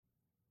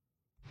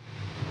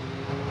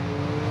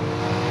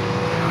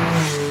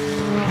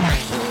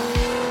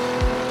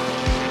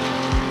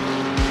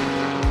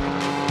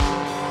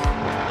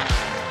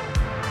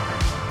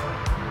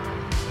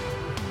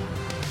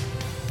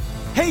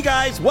Hey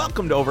guys,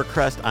 welcome to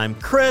Overcrest. I'm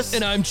Chris.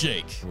 And I'm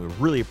Jake. And we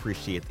really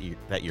appreciate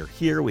that you're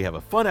here. We have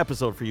a fun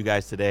episode for you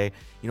guys today.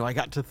 You know, I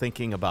got to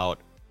thinking about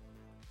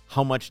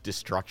how much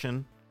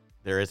destruction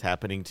there is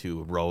happening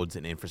to roads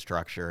and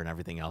infrastructure and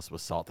everything else with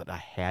salt that I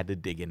had to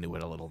dig into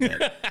it a little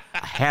bit.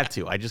 I had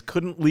to. I just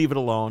couldn't leave it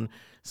alone.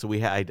 So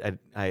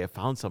I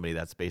found somebody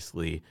that's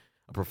basically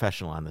a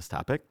professional on this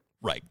topic.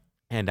 Right.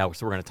 And so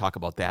we're going to talk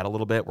about that a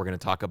little bit. We're going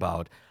to talk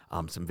about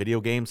some video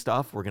game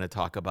stuff. We're going to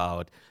talk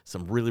about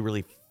some really,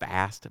 really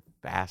fast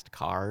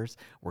cars.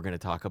 We're going to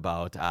talk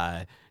about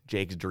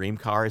Jake's dream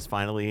car is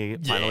finally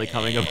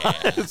coming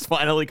about. It's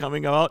finally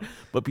coming out.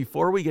 But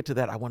before we get to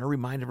that, I want to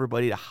remind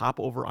everybody to hop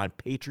over on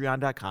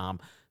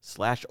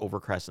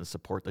patreon.com/Overcrest and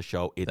support the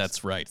show.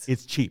 That's right.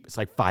 It's cheap. It's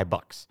like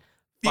 $5.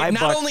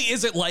 Not only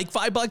is it like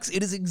 $5,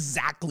 it is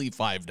exactly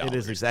 $5. It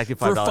is exactly $5.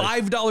 For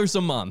 $5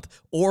 a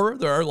month, or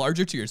there are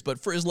larger tiers, but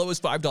for as low as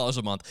 $5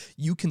 a month,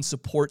 you can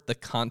support the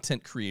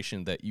content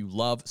creation that you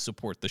love,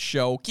 support the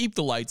show, keep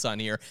the lights on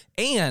here,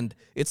 and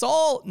it's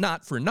all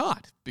not for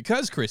naught.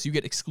 Because, Chris, you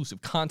get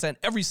exclusive content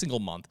every single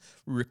month.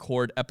 We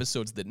record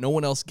episodes that no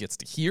one else gets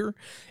to hear,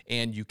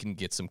 and you can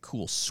get some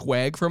cool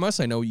swag from us.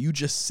 I know you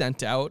just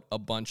sent out a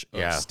bunch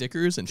of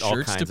stickers and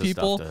shirts to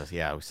people.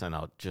 We sent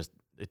out just...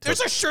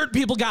 There's a shirt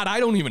people got I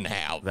don't even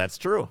have. That's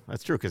true,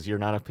 because you're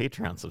not a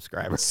Patreon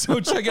subscriber. So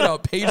check it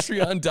out,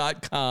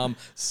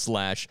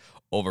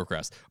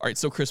 patreon.com/Overcrest. All right,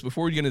 so Chris,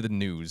 before we get into the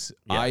news,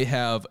 I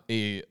have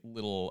a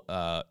little,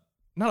 not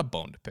a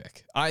bone to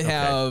pick. I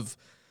have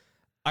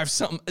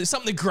something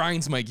that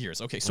grinds my gears.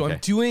 Okay, so I'm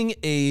doing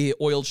a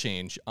oil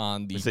change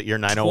on the Is it your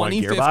 901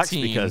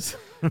 gearbox? Because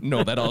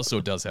no, that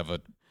also does have a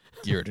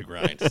gear to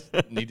grind.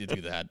 Need to do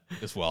that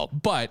as well.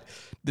 But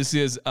this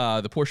is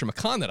the Porsche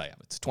Macan that I have.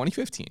 It's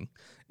 2015,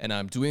 and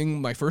I'm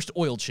doing my first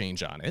oil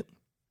change on it.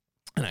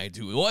 And I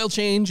do oil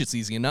change. It's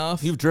easy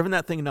enough. You've driven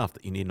that thing enough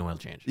that you need an oil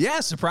change.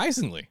 Yeah,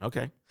 surprisingly.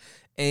 Okay.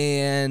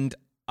 And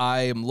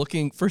I am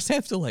looking, first I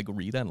have to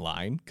read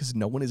online because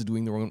no one is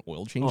doing their own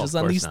oil changes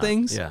on these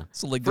things. Yeah.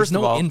 So there's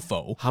no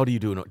info. How do you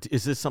do it?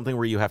 Is this something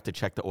where you have to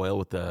check the oil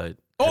with the...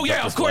 Oh,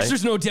 yeah, of course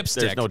there's no dipstick.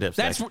 There's no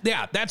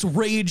dipstick. That's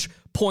rage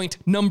point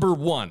number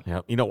one.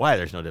 Yeah. You know why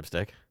there's no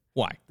dipstick?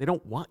 Why? They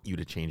don't want you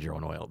to change your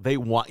own oil. They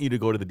want you to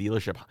go to the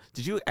dealership.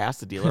 Did you ask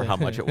the dealer how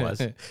much it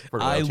was for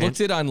an oil change?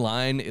 Looked it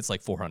online. It's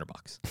like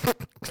 $400.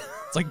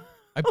 It's like...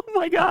 oh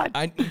my God.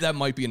 That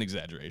might be an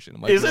exaggeration.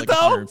 It might is be it like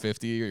though?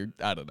 150 or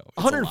I don't know. It's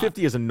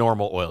 150 is a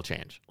normal oil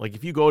change. Like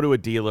if you go to a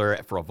dealer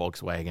for a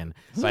Volkswagen,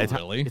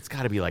 really? It's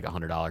got to be like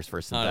 $100 for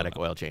a synthetic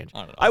oil change.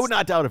 I don't know. I would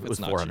not doubt if it was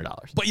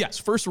 $400. But yes,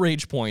 first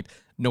rage point,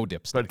 no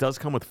dipstick. But it does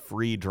come with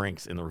free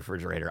drinks in the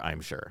refrigerator,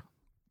 I'm sure.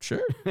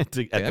 Sure. At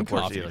the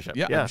Porsche dealership.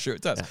 Yeah, I'm sure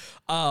it does.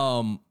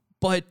 Yeah.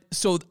 But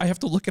so I have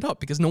to look it up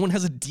because no one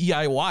has a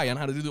DIY on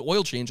how to do the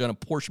oil change on a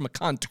Porsche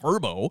Macan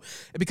Turbo.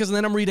 Because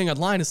then I'm reading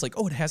online, it's like,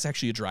 it has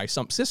actually a dry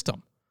sump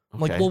system. I'm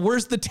like, well,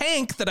 where's the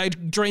tank that I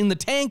drain the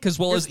tank as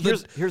well as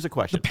here's a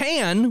question. The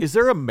pan. Is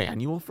there a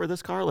manual for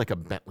this car, like a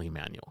Bentley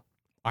manual?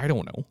 I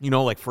don't know. You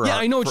know, like for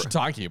I know what you're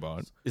talking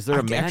about. Is there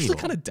a manual? I actually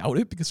kind of doubt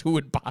it because who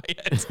would buy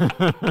it?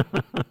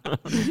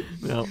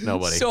 No,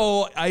 nobody.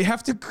 So I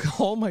have to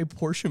call my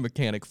Porsche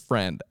mechanic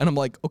friend, and I'm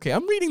like, okay,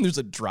 I'm reading there's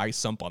a dry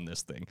sump on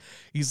this thing.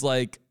 He's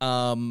like,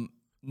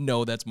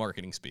 no, that's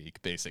marketing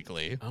speak,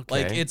 basically. Okay.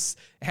 Like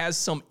has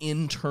some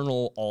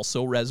internal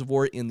also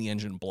reservoir in the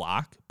engine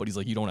block, but he's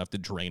like, you don't have to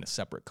drain a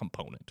separate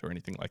component or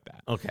anything like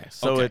that. Okay,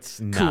 so it's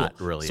not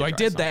really. So I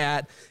did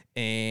that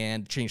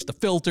and changed the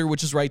filter,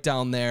 which is right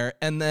down there,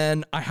 and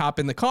then I hop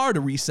in the car to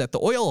reset the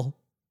oil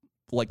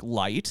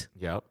light.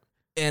 Yep.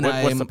 And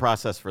what's the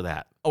process for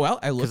that? Oh well,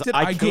 I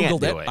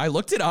Googled it. I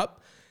looked it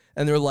up,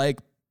 and they're like,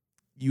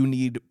 you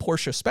need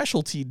Porsche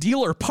specialty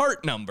dealer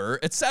part number,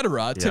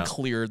 etc., to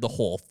clear the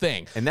whole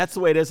thing. And that's the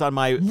way it is on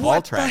my Alltrack too.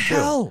 What the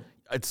hell?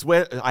 It's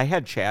where I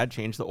had Chad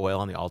change the oil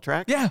on the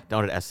Alltrack. Yeah.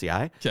 Down at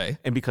SCI. Okay.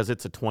 And because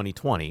it's a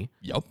 2020,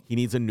 he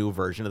needs a new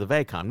version of the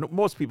Vacom.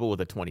 Most people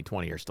with a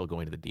 2020 are still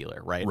going to the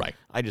dealer, right? Right.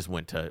 I just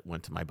went to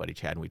my buddy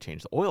Chad and we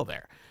changed the oil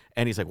there.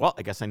 And he's like, well,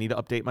 I guess I need to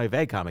update my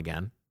Vacom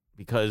again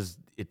because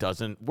it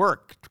doesn't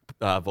work.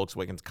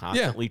 Volkswagen's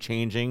constantly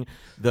changing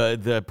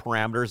the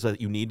parameters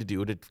that you need to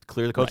do to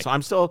clear the code.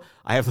 Right. So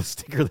I have the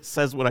sticker that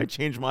says when I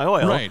change my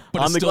oil, but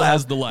on it the still glass,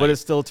 has the light. But it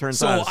still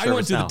turns on. So I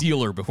went to the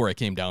dealer before I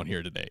came down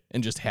here today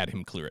and just had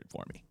him clear it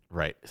for me.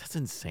 Right. That's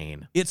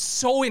insane. It's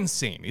so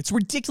insane. It's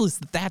ridiculous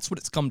that that's what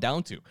it's come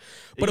down to.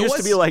 But it used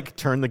to be like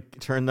turn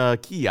the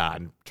key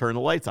on, turn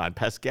the lights on,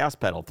 press gas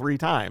pedal 3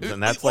 times,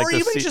 and that's or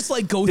even just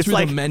go through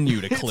the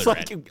menu to clear it.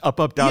 It's like up,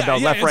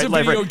 down, left, right,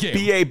 left,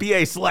 right.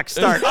 BA, select,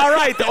 start. All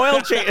right, the oil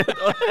change.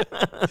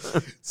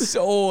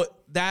 So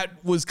that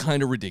was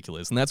kind of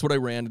ridiculous, and that's what I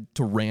ran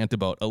to rant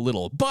about a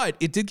little. But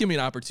it did give me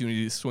an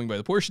opportunity to swing by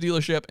the Porsche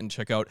dealership and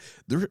check out.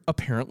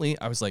 Apparently,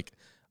 I was like,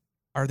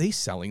 are they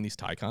selling these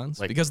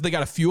Taycans? Because they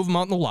got a few of them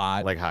out in the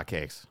lot. Like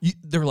hotcakes.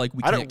 They're like,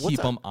 we can't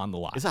keep them on the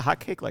lot. Is a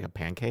hotcake like a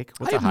pancake?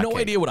 I have no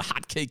idea what a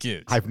hotcake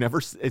is. I've never,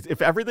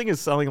 if everything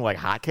is selling like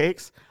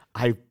hotcakes,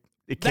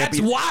 That's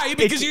why,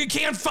 because you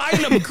can't find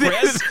them,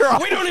 Chris.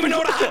 We don't even know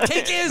what a hot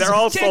take is. They're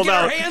all can't sold get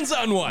out. our hands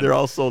on one. They're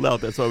all sold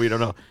out. That's why we don't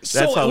know. That's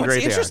So how what's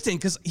great interesting,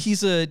 because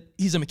he's a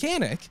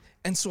mechanic,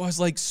 and so I was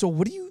like, so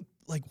what do you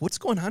like? What's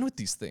going on with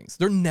these things?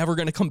 They're never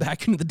going to come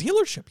back into the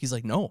dealership. He's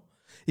like, no.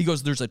 He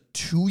goes, there's a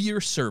 2-year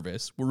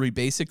service where we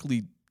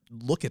basically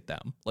look at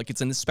them like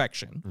it's an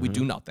inspection. We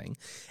do nothing,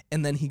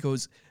 and then he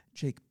goes,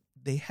 Jake,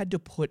 they had to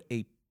put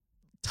a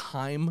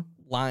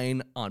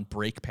timeline on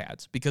brake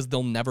pads because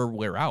they'll never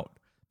wear out.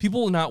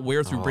 People will not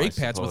wear through brake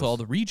pads with all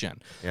the regen.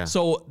 Yeah.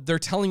 So they're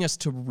telling us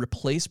to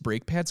replace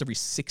brake pads every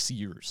 6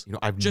 years. You know,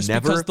 I've just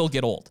never, because they'll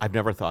get old. I've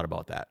never thought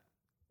about that.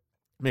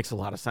 Makes a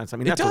lot of sense. I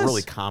mean, It that's does. a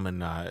really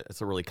common. It's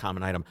a really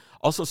common item.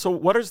 Also, so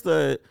what's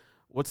the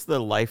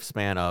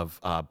lifespan of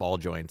ball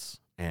joints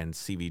and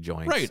CV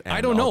joints? Right. And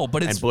I don't know,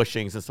 but and it's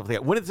bushings and stuff like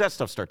that. When does that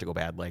stuff start to go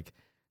bad? Like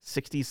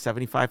 60,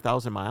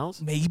 75,000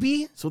 miles?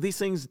 maybe. So these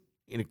things,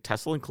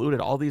 Tesla included,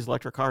 all these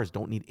electric cars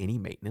don't need any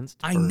maintenance.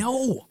 I for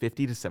know.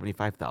 50 to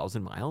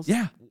 75,000 miles.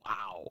 Yeah.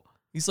 Wow.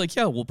 He's like,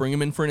 yeah, we'll bring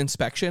him in for an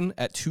inspection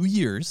at 2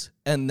 years,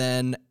 and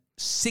then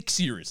 6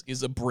 years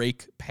is a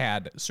brake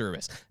pad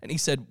service. And he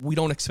said, we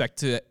don't expect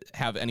to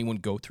have anyone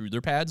go through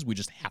their pads. We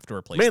just have to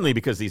replace Mainly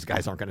because these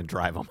guys aren't going to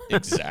drive them. them.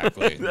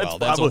 Exactly. Well,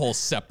 that's a probably- whole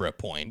separate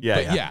point. Yeah,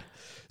 But yeah. yeah.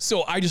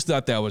 So I just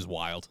thought that was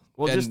wild.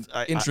 Well, and just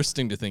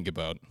interesting to think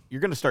about. You're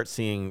going to start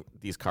seeing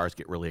these cars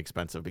get really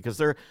expensive because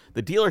the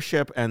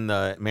dealership and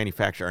the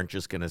manufacturer aren't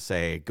just going to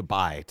say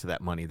goodbye to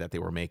that money that they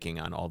were making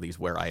on all these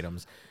wear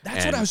items.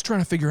 That's what I was trying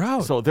to figure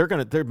out. So their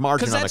margin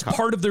Because on that's the car,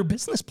 part of their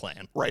business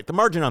plan. right? The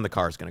margin on the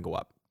car is going to go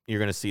up. You're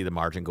going to see the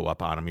margin go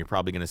up on them. You're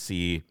probably going to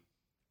see.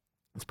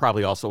 It's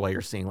probably also why you're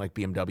seeing like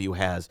BMW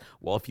has,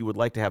 well, if you would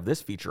like to have this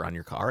feature on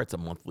your car, it's a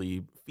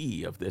monthly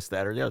fee of this,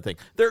 that, or the other thing.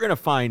 They're going to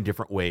find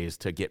different ways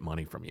to get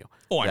money from you.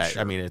 Oh, I'm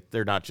sure. I mean,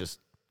 they're not just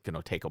going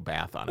to take a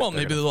bath on it. Well, They're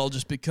maybe gonna- they'll all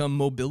just become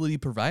mobility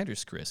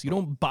providers, Chris. You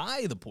don't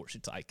buy the Porsche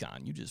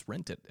Taycan. You just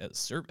rent it as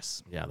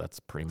service. Yeah,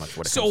 that's pretty much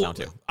what it comes So down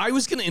to. I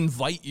was going to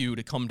invite you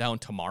to come down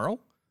tomorrow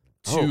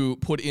to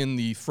put in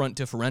the front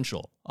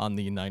differential on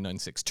the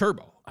 996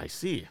 Turbo. I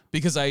see.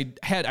 Because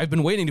I've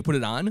been waiting to put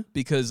it on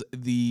because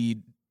the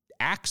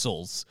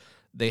axles,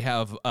 they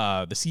have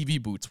the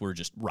CV boots were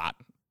just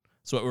rotten.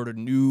 So I ordered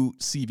new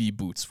CV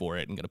boots for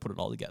it and going to put it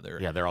all together.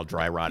 Yeah, they're all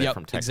dry rotted Yep,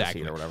 from Texas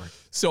exactly. heat or whatever.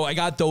 So I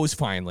got those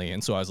finally,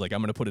 and so I was like,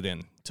 I'm going to put it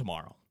in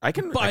tomorrow. I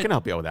can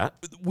help you out with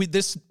that.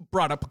 This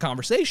brought up a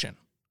conversation.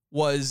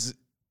 I'm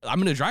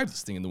going to drive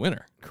this thing in the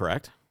winter,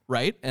 Correct.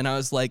 right? And I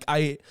was like,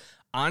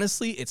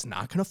 honestly, it's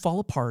not going to fall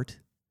apart.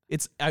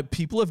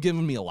 People have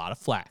given me a lot of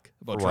flack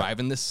about For what?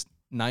 driving this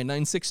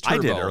 996 Turbo.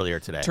 I did earlier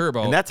today.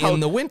 Turbo and that's how, in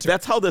the winter.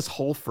 That's how this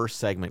whole first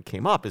segment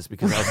came up, is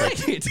because I was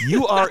like, Right.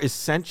 you are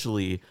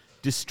essentially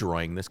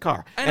destroying this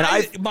car. And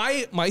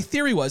my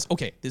theory was,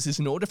 okay, this is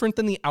no different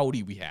than the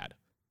Audi we had.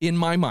 In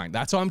my mind,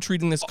 that's how I'm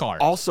treating this car.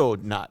 Also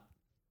not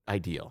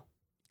ideal.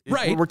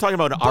 Right. We're talking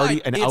about an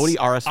But Audi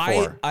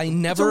RS4. I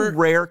never. It's a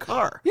rare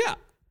car. Yeah.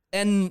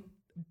 And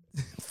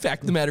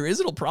fact of the matter is,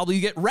 it'll probably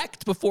get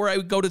wrecked before I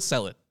go to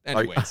sell it.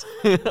 Anyways.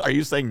 Are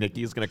you saying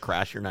Nikki is going to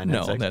crash your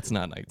 996? No, that's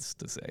not nice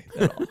to say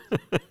at all.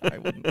 I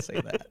wouldn't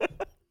say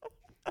that.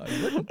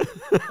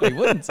 I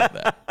wouldn't say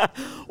that.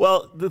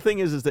 Well, the thing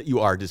is that you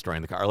are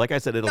destroying the car. Like I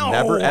said,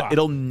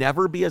 it'll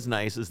never be as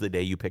nice as the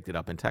day you picked it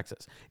up in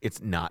Texas.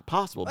 It's not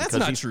possible. That's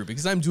because not true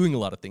because I'm doing a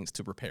lot of things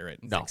to repair it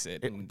and fix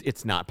it. And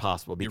it's not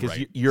possible you're because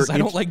right. you're 'Cause I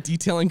don't like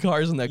detailing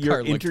cars, and that you're car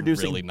looked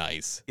introducing- really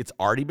nice. It's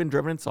already been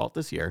driven in salt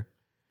this year.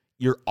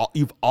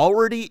 You've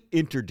already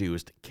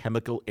introduced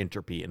chemical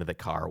entropy into the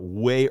car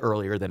way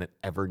earlier than it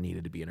ever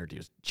needed to be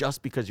introduced,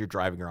 just because you're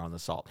driving around the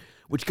salt,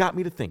 which got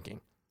me to thinking,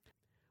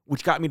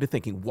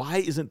 why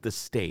isn't the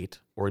state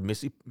or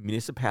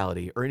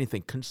municipality or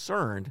anything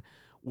concerned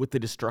with the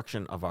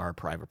destruction of our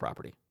private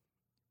property?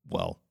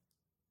 Well,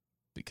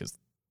 because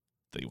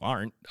they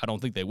aren't. I don't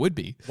think they would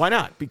be. Why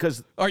not?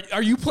 Because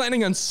Are you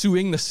planning on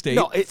suing the state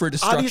for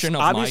destruction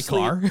of my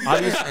car?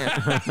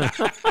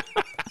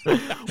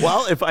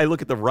 Well, if I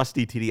look at the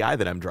rusty TDI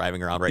that I'm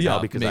driving around right now,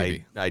 because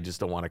maybe. I just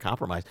don't want to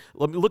compromise.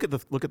 Let me look at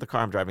the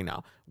car I'm driving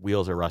now.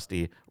 Wheels are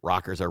rusty,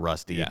 rockers are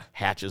rusty, Yeah.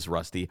 hatch is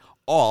rusty,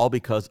 all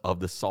because of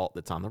the salt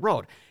that's on the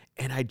road.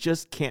 And I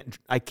just can't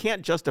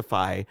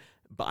justify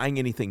buying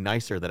anything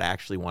nicer that I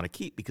actually want to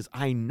keep, because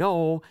I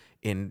know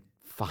in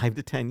 5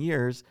 to 10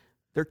 years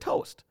they're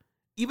toast.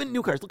 Even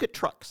new cars. Look at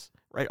trucks,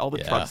 right? All the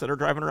trucks that are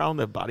driving around,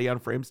 the body on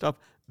frame stuff,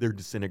 they're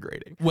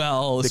disintegrating.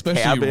 Well, The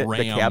especially cab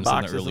Rams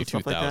boxes in the early and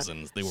stuff like that.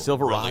 2000s. They were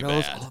Silverados,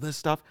 really bad. all this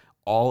stuff,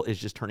 all is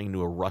just turning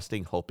into a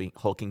rusting,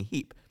 hulking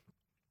heap.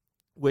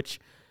 Which,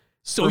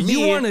 So for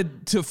you me,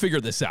 wanted to figure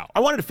this out. I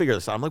wanted to figure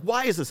this out. I'm like,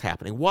 why is this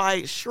happening?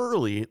 Why?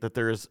 Surely that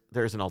there's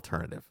an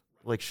alternative.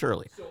 Like,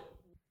 surely.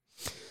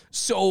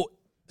 So,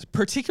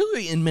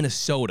 particularly in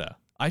Minnesota,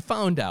 I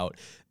found out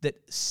that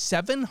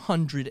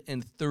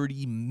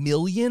 730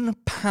 million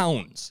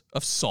pounds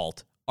of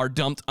salt are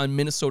dumped on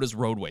Minnesota's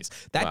roadways.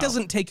 That Wow.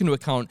 doesn't take into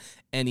account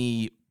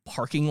any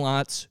parking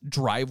lots,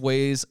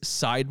 driveways,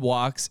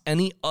 sidewalks,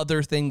 any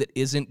other thing that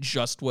isn't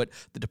just what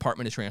the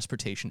Department of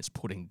Transportation is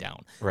putting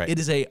down. Right. It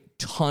is a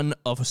ton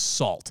of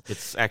salt.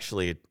 It's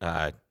actually,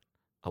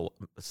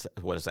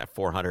 what is that,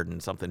 400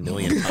 and something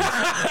million tons?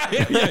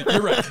 Yeah,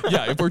 you're right.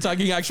 Yeah, if we're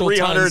talking actual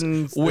 300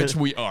 tons, which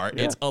we are,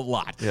 it's a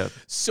lot. Yeah.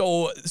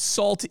 So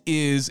salt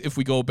is, if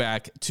we go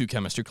back to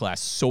chemistry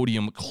class,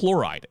 sodium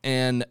chloride.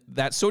 And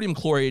that sodium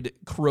chloride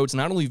corrodes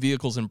not only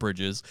vehicles and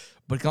bridges,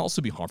 but it can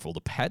also be harmful to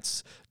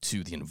pets,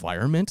 to the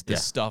environment.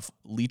 This stuff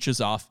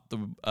leaches off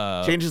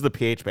the... changes the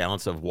pH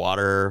balance of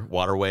water,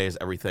 waterways,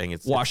 everything.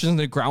 washes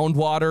into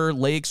groundwater,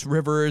 lakes,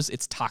 rivers.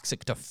 It's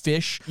toxic to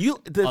fish,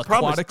 The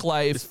problem aquatic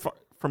life.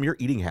 From your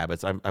eating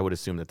habits, I would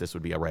assume that this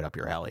would be right up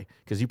your alley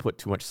because you put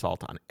too much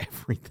salt on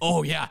everything.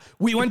 Oh, yeah.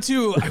 We went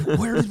to...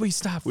 where did we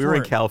stop We were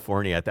in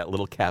California at that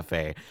little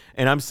cafe,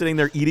 and I'm sitting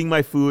there eating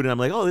my food, and I'm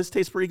like, oh, this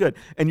tastes pretty good.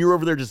 And you're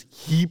over there just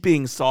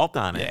heaping salt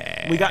on it.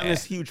 Yeah. We got in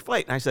this huge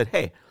fight, and I said,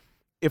 hey,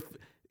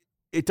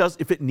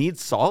 if it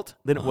needs salt,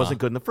 then it wasn't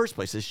good in the first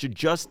place. It should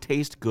just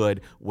taste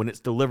good when it's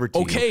delivered to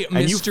you. Okay,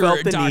 And you felt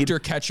Mr. the need- Dr.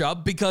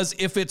 Ketchup, because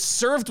if it's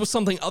served with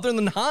something other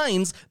than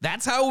Heinz,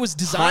 that's how it was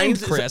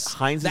designed, Chris.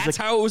 That's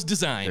how it was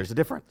designed. There's a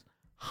difference.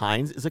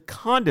 Heinz is a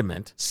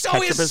condiment. So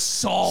Ketchup is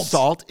salt.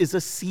 Salt is a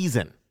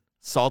season.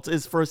 Salt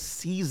is for a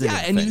seasoning.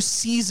 Yeah, and thing. you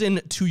season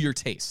to your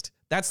taste.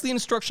 That's the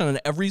instruction on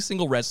every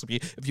single recipe.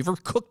 If you've ever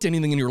cooked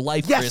anything in your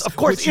life, Yes, Chris, of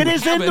course, which you it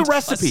is in the haven't,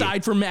 recipe.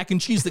 Aside from mac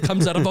and cheese that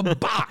comes out of a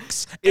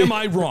box. Am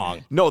I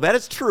wrong? No, that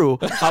is true.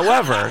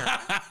 However,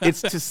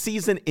 it's to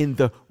season in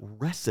the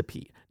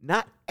recipe,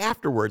 not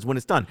afterwards when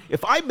it's done.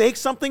 If I make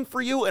something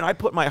for you and I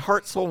put my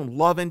heart, soul, and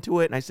love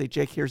into it, and I say,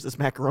 Jake, here's this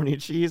macaroni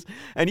and cheese,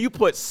 and you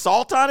put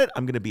salt on it,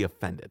 I'm going to be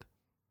offended.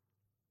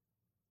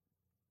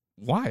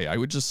 Why? I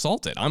would just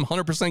salt it. I'm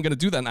 100% going to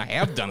do that, and I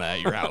have done that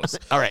at your house.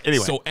 All right,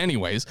 anyway. So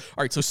anyways,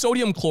 all right, so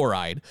sodium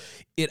chloride,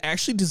 it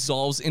actually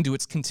dissolves into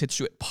its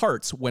constituent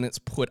parts when it's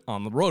put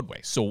on the roadway.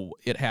 So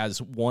it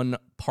has 1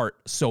 part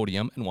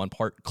sodium and 1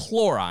 part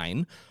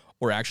chlorine,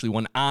 or actually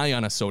 1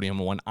 ion of sodium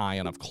and 1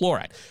 ion of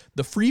chloride.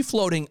 The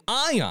free-floating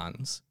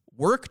ions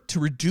work to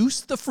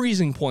reduce the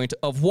freezing point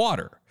of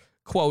water.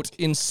 Quote,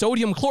 in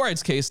sodium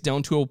chloride's case,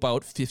 down to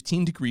about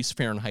 15 degrees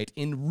Fahrenheit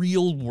in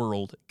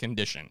real-world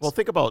conditions. Well,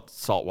 think about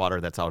salt water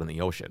that's out in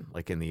the ocean,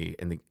 like in the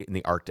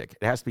Arctic.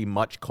 It has to be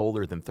much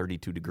colder than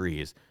 32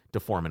 degrees to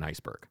form an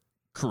iceberg.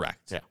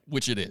 Correct. Yeah.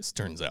 Which it is,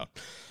 turns out.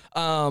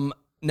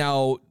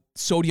 Now,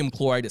 sodium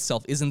chloride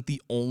itself isn't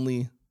the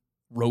only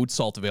road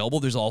salt available.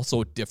 There's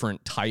also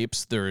different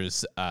types.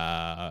 There's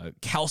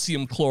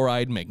calcium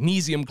chloride,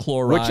 magnesium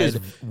chloride. Which is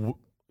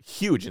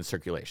huge in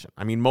circulation.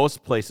 I mean,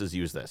 most places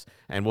use this,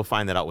 and we'll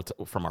find that out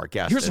from our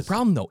guests. Here's the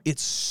problem, though.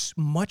 It's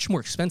much more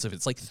expensive.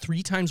 It's like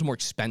 3 times more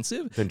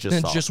expensive than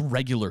just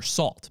regular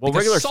salt. Well,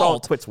 Because regular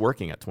salt quits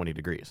working at 20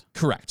 degrees.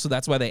 Correct. So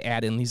that's why they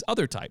add in these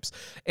other types.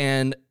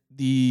 And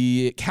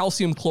the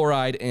calcium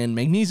chloride and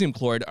magnesium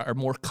chloride are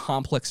more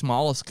complex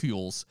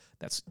molecules.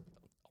 That's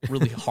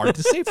really hard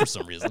to say for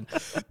some reason,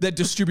 that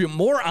distribute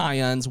more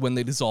ions when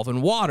they dissolve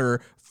in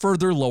water,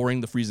 further lowering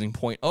the freezing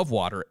point of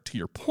water, to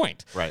your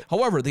point. Right.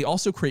 However, they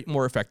also create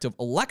more effective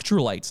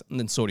electrolytes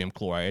than sodium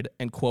chloride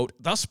and, quote,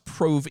 thus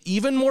prove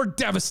even more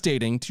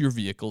devastating to your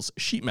vehicle's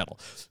sheet metal.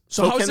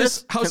 So how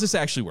does this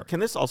actually work? Can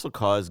this also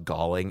cause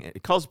galling?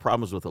 It causes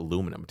problems with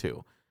aluminum,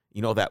 too.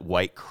 You know, that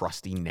white,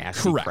 crusty,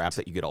 nasty crap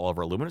that you get all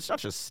over aluminum? It's not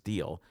just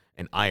steel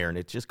and iron.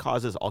 It just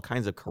causes all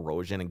kinds of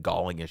corrosion and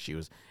galling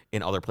issues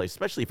in other places,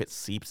 especially if it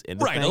seeps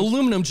into things.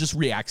 Aluminum just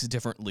reacts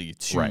differently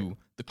to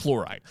the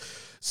chloride.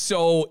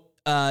 So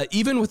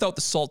even without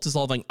the salt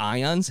dissolving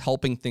ions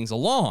helping things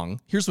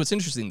along, here's what's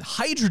interesting. The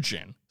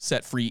hydrogen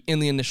set free in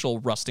the initial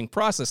rusting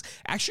process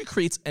actually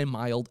creates a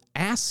mild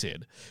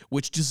acid,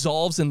 which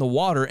dissolves in the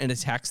water and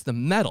attacks the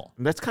metal.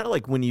 And that's kind of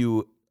like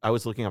when I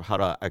was looking up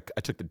I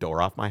took the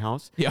door off my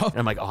house. Yeah. And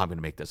I'm like, I'm going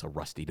to make this a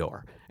rusty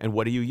door. And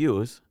what do you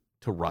use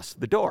to rust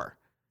the door?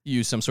 You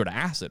use some sort of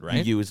acid,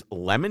 right? You use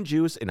lemon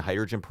juice and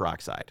hydrogen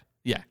peroxide.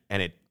 Yeah.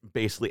 And it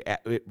basically,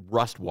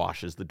 rust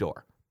washes the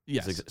door.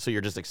 Yes. So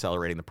you're just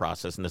accelerating the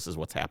process, and this is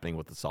what's happening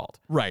with the salt.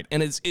 Right.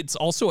 And it's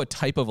also a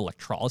type of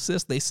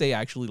electrolysis. They say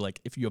actually,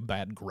 like, if you have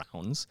bad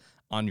grounds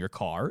on your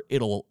car,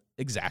 it'll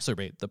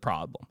exacerbate the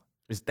problem.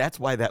 That's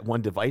why that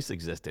one device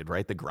existed,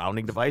 right? The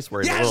grounding device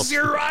where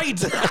You're right.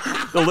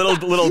 the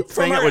little From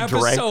thing our that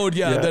would drag. episode,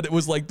 that it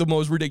was like the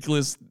most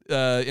ridiculous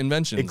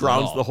invention. It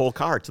grounds the whole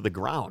car to the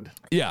ground.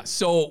 Yeah.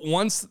 So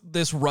once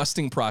this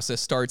rusting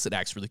process starts, it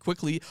acts really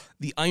quickly.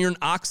 The iron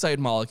oxide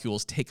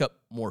molecules take up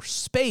more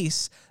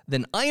space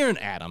than iron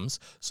atoms,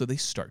 so they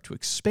start to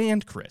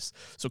expand, Chris.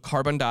 So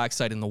carbon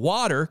dioxide in the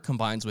water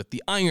combines with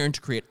the iron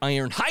to create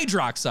iron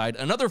hydroxide,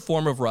 another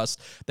form of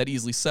rust that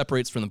easily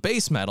separates from the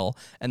base metal.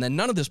 And then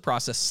none of this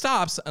process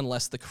stops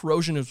unless the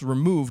corrosion is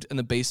removed and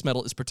the base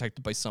metal is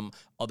protected by some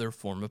other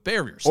form of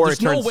barrier. So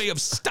there's no way of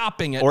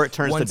stopping it or it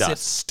turns once to dust. it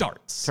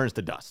starts. Turns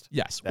to dust.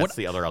 Yes. That's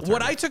the other alternative.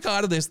 What I took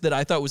out of this that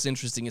I thought was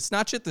interesting, it's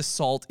not just the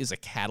salt is a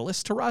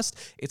catalyst to rust,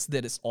 it's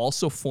that it's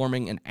also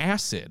forming an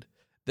acid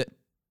that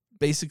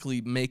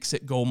basically makes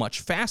it go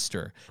much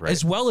faster, Right.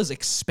 as well as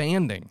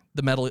expanding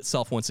the metal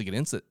itself once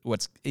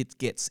it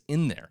gets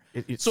in there.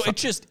 So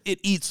it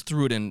eats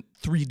through it in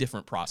 3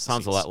 different processes.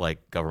 Sounds a lot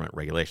like government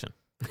regulation.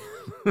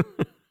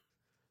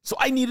 So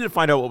I needed to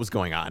find out what was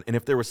going on and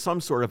if there was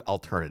some sort of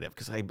alternative,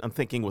 because I'm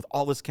thinking with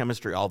all this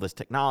chemistry, all this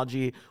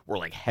technology, we're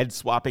like head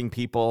swapping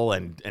people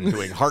and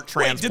doing heart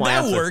transplants. Wait,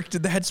 did that work?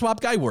 Did the head swap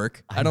guy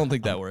work? I don't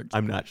think that worked.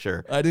 I'm not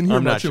sure. I didn't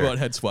hear much about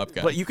head swap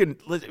guy. But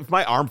if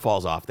my arm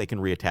falls off, they can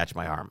reattach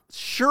my arm.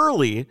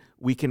 Surely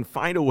we can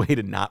find a way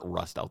to not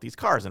rust out these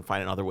cars and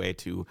find another way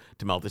to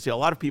melt the steel. A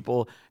lot of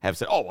people have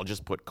said, oh, we'll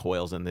just put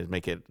coils in to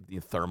make it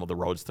thermal, the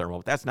road's thermal.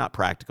 But that's not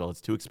practical.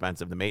 It's too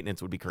expensive. The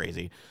maintenance would be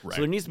crazy. Right.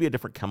 So there needs to be a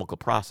different chemical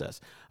process.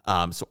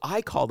 So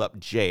I called up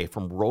Jay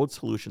from Road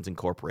Solutions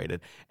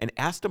Incorporated and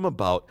asked him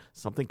about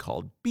something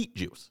called beet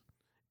juice.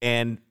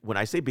 And when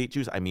I say beet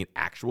juice, I mean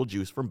actual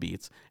juice from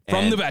beets.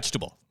 From the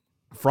vegetable.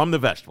 From the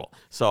vegetable.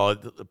 So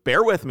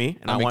bear with me.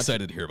 And I'm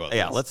excited to hear about this.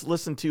 Yeah, let's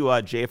listen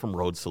to Jay from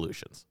Road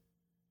Solutions.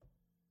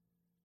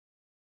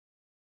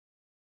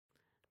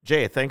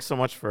 Jay, thanks so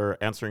much for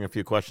answering a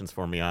few questions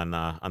for me on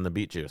the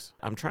beet juice.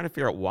 I'm trying to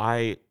figure out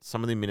why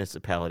some of the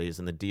municipalities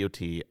and the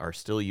DOT are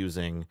still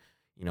using,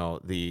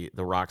 the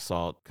rock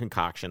salt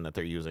concoction that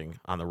they're using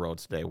on the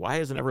roads today. Why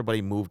hasn't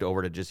everybody moved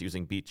over to just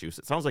using beet juice?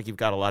 It sounds like you've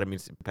got a lot of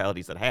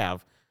municipalities that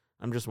have.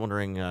 I'm just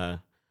wondering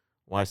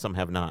why some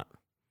have not.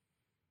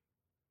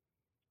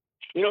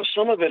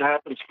 Some of it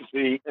happens to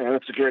be, and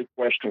that's a great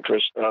question,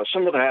 Chris.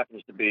 Some of it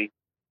happens to be,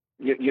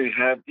 you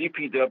have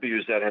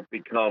DPWs that have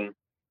become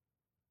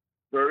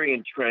very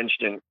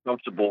entrenched and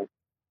comfortable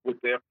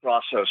with their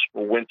process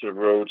for winter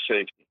road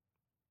safety.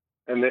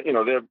 And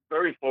they're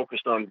very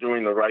focused on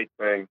doing the right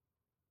thing.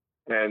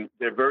 And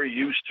they're very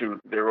used to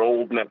their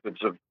old methods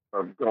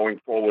of going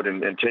forward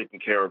and taking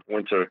care of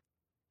winter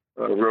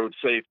road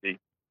safety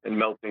and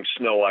melting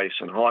snow, ice,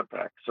 and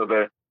hardpack. So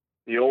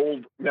the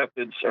old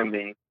methods and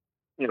the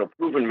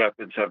proven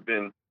methods have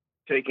been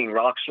taking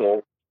rock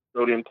salt,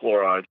 sodium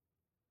chloride,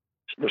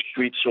 the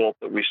street salt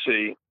that we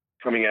see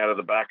coming out of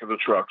the back of the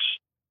trucks,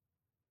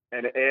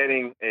 and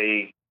adding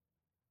an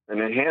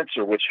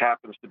enhancer, which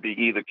happens to be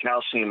either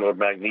calcium or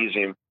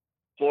magnesium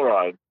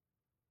chloride,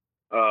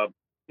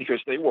 because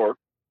they work.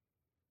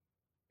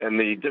 And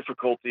the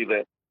difficulty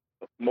that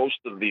most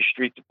of these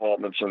street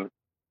departments and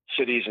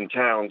cities and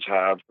towns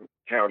have,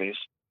 counties,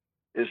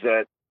 is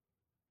that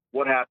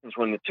what happens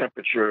when the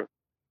temperature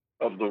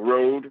of the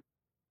road,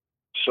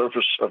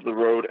 surface of the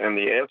road, and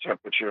the air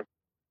temperature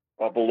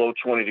are below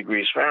 20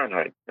 degrees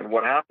Fahrenheit. And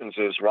what happens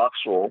is rock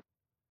salt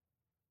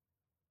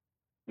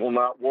will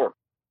not work.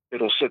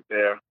 It'll sit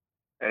there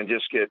and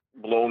just get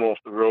blown off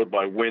the road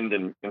by wind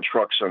and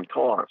trucks and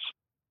cars.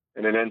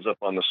 And it ends up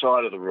on the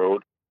side of the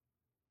road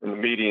in the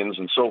medians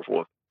and so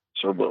forth.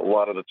 So a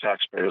lot of the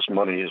taxpayers'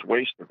 money is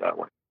wasted that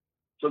way.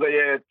 So they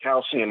add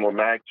calcium or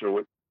mag to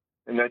it,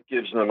 and that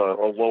gives them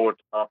a lower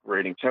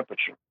operating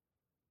temperature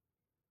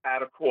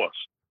at a cost.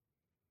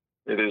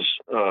 It is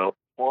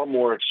far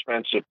more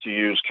expensive to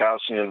use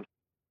calcium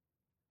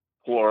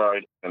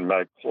chloride and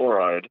mag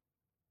chloride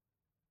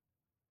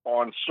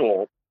on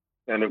salt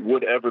than it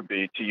would ever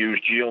be to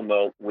use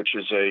GeoMelt, which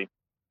is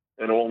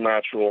an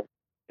all-natural,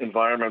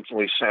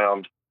 environmentally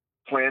sound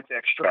plant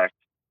extract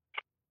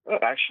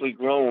actually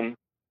grown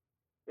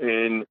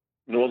in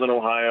northern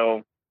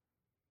Ohio,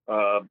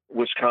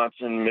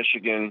 Wisconsin,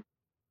 Michigan,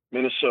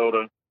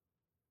 Minnesota,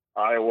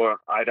 Iowa,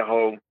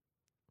 Idaho.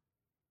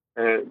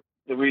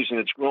 The reason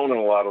it's grown in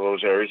a lot of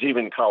those areas,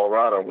 even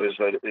Colorado, is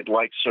that it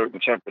likes certain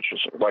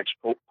temperatures. It likes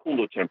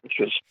cooler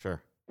temperatures.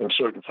 Sure. And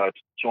certain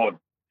types of soil.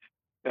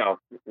 Now,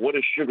 what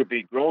is sugar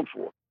beet grown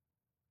for?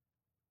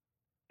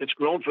 It's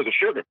grown for the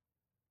sugar.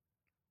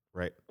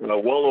 Right.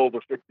 Well over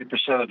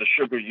 50% of the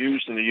sugar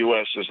used in the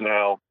U.S. is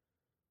now,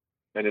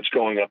 and it's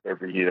going up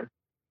every year,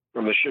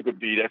 from the sugar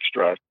beet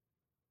extract.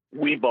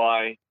 We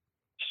buy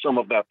some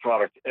of that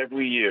product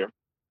every year,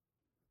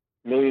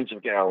 millions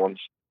of gallons,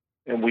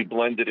 and we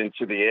blend it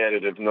into the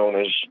additive known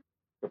as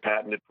the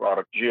patented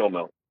product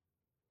GeoMelt.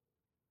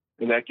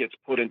 And that gets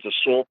put into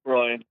salt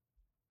brine,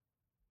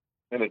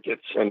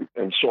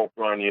 and salt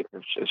brine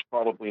is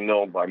probably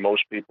known by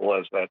most people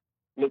as that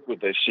liquid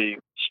they see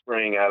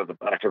spraying out of the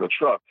back of the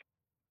truck.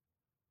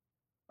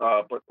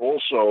 But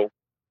also,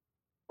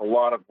 a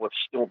lot of what's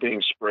still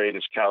being sprayed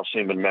is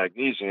calcium and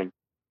magnesium,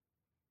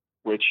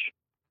 which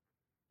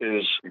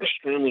is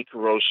extremely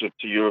corrosive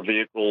to your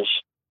vehicles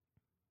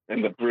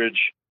and the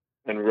bridge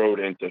and road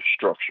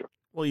infrastructure.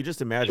 Well, you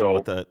just imagine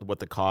what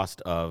the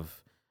cost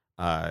of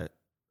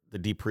the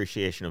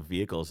depreciation of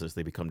vehicles as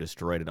they become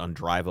destroyed and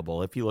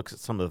undrivable. If you look at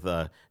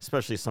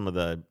especially some of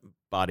the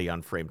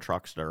body-on-frame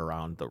trucks that are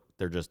around,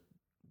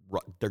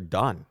 they're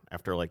done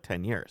after like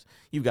 10 years.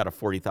 You've got a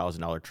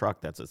 $40,000 truck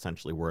that's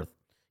essentially worth,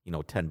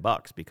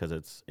 $10 because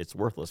it's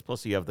worthless.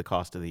 Plus you have the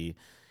cost of the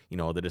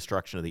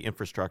destruction of the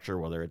infrastructure,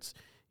 whether it's,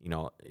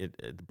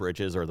 the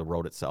bridges or the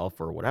road itself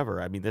or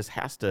whatever. I mean, this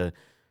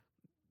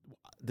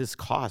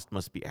cost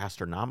must be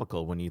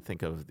astronomical when you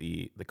think of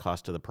the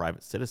cost to the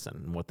private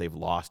citizen and what they've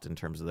lost in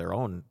terms of their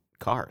own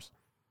cars.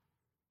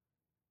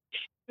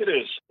 It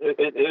is.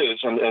 It is,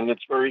 and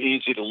it's very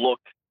easy to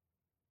look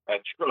at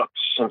trucks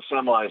and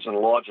semis and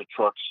larger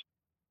trucks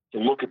to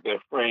look at their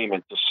frame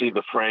and to see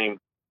the frame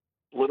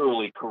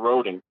literally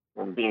corroding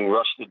and being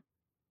rusted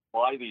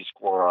by these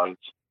chlorides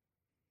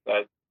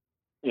that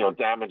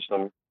damage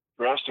them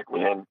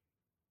drastically. And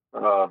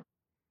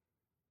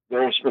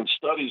there's been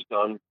studies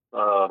done.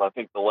 I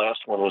think the last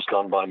one was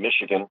done by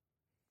Michigan,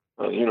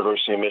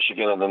 University of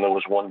Michigan, and then there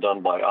was one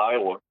done by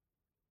Iowa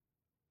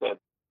that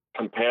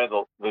compare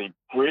the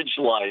bridge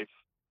life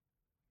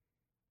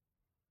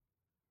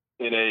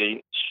in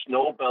a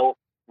snow belt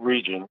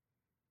region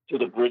to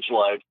the bridge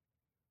life,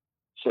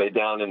 say,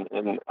 down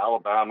in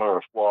Alabama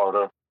or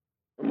Florida,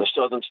 in the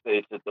southern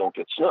states that don't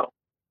get snow.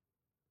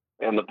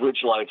 And the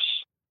bridge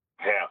life's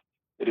half.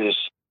 It is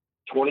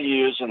 20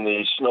 years in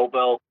the snow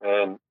belt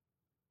and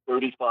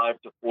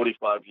 35 to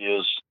 45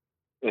 years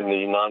in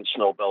the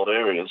non-snow belt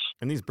areas.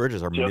 And these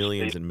bridges are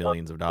millions and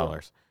millions of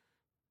dollars.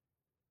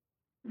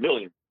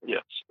 Millions,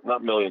 yes,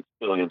 not millions,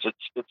 billions.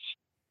 It's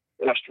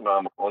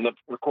astronomical, and then,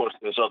 of course,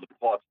 there's other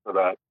parts to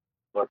that,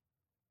 but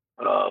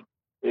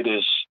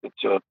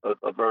it's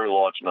a very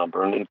large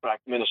number. And in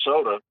fact,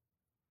 Minnesota,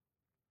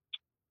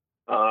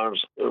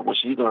 it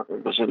was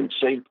in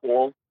St.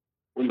 Paul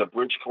when the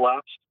bridge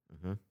collapsed.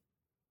 Mm-hmm.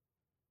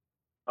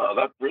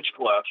 That bridge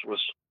collapse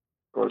was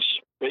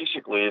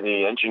basically,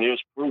 the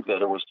engineers proved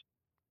that it was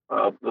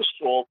the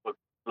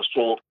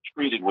salt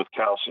treated with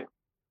calcium,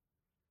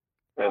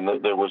 and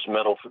there was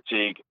metal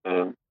fatigue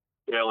and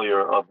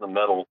failure of the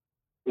metal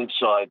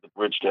inside the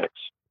bridge decks,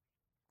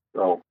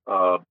 so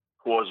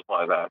caused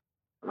by that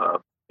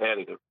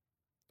additive.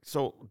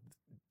 So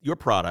your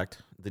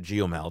product, the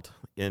GeoMelt,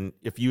 and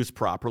if used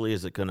properly,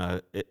 is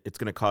it's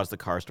gonna cause the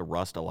cars to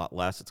rust a lot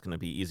less? It's gonna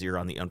be easier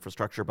on the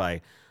infrastructure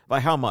by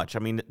how much? I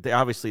mean,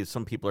 obviously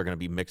some people are gonna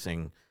be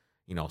mixing,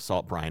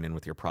 salt brine in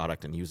with your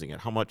product and using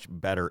it. How much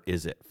better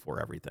is it for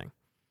everything?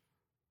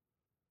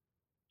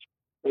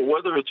 Well,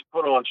 whether it's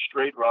put on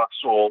straight rock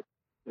salt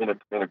in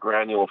a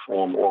granular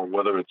form, or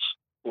whether it's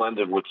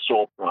blended with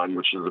salt brine,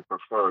 which is the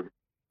preferred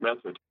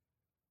method,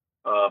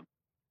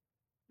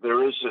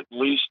 there is at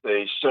least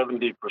a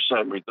 70%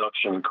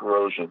 reduction in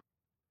corrosion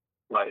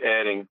by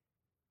adding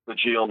the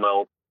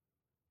GeoMelt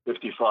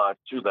 55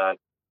 to that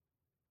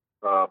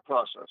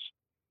process.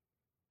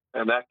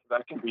 And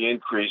that can be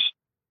increased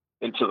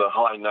into the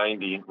high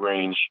 90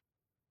 range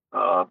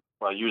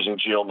by using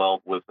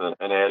GeoMelt with an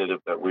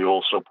additive that we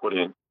also put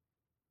in.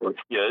 But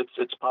yeah,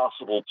 it's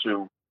possible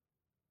to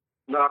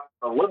not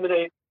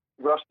eliminate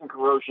rust and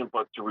corrosion,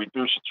 but to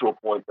reduce it to a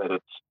point that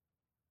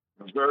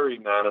it's very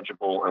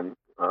manageable and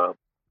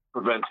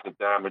prevents the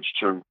damage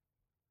to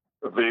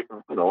the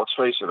vehicle. Let's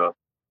face it,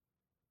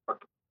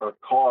 a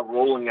car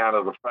rolling out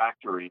of the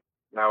factory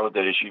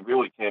nowadays, you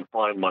really can't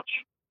find much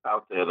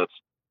out there that's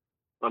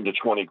under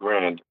 20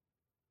 grand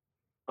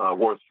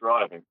worth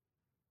driving.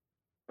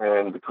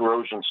 And the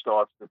corrosion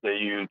starts the day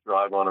you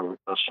drive on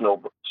a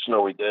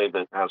snowy day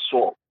that has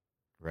salt.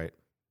 Right.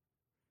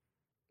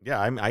 Yeah,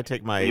 I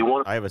take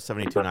I have a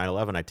 72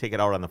 911. I take it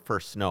out on the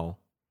first snow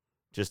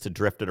just to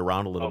drift it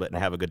around a little bit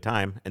and have a good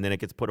time, and then it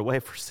gets put away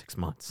for 6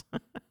 months.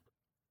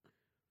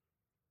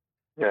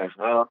 Yeah,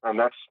 and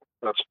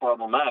that's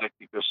problematic,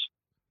 because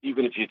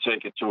even if you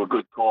take it to a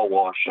good car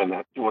wash and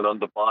do an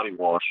underbody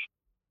wash,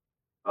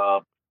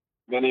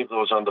 many of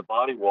those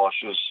underbody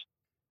washes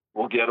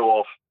will get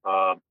off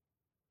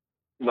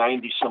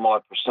 90 some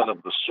odd %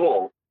 of the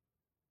salt.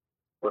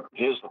 But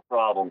here's the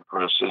problem,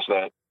 Chris, is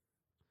that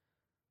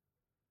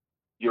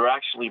you're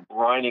actually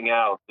brining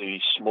out the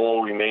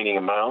small remaining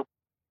amount,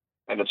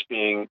 and it's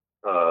being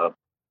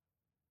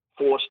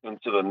forced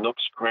into the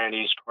nooks,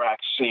 crannies,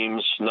 cracks,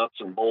 seams, nuts,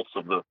 and bolts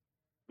of the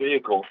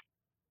vehicle.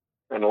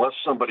 And unless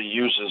somebody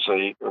uses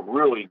a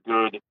really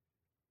good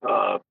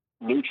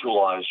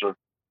neutralizer,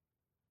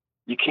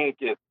 you can't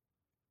get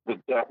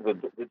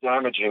the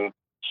damaging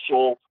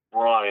salt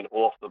brine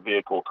off the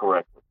vehicle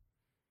correctly.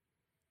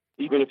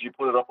 Even if you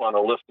put it up on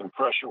a lift and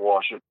pressure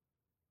wash it,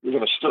 you're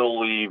going to still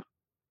leave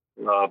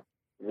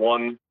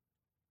 1/2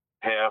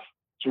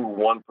 to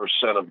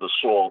 1% of the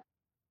salt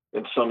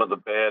in some of the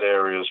bad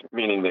areas,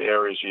 meaning the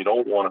areas you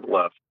don't want it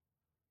left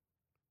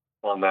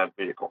on that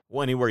vehicle.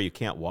 Well, anywhere you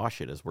can't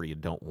wash it is where you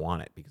don't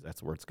want it, because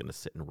that's where it's going to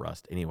sit and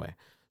rust anyway.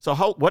 So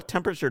what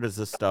temperature does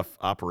this stuff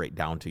operate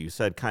down to? You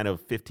said kind of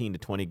 15 to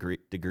 20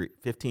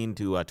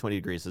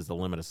 degrees is the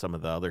limit of some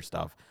of the other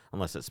stuff,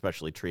 unless it's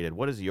specially treated.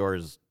 What does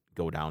yours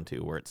go down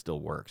to where it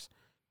still works?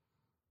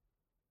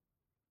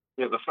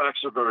 Yeah, the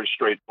facts are very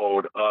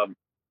straightforward.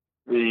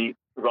 The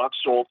rock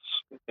salt's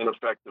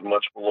ineffective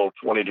much below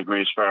 20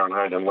 degrees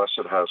Fahrenheit unless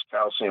it has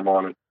calcium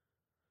on it.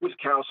 With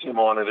calcium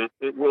on it,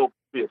 it will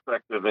be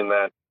effective in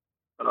that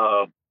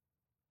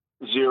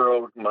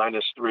 0,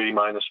 -3,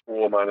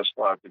 -4,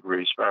 -5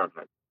 degrees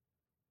Fahrenheit.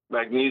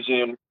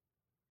 Magnesium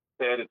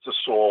added to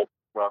salt,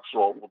 rock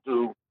salt, will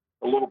do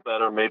a little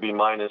better, maybe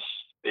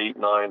 -8,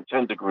 9,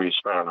 10 degrees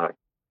Fahrenheit.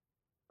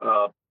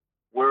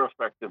 We're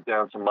effective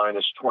down to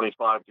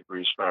 -25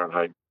 degrees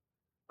Fahrenheit.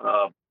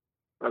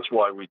 That's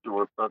why we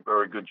do a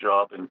very good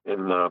job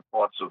in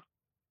parts of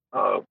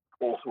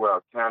all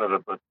throughout Canada,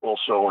 but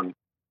also in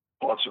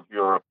parts of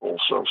Europe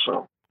also.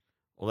 So,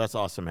 Well, that's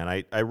awesome,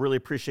 man. I really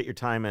appreciate your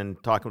time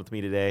and talking with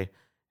me today.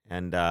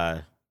 And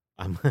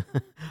I'm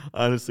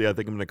honestly, I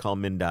think I'm going to call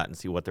MnDOT and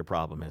see what their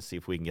problem is, see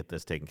if we can get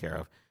this taken care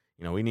of.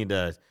 You know, we need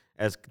to,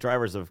 as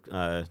drivers of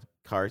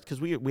cars,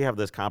 because we have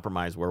this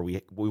compromise where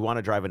we want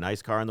to drive a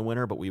nice car in the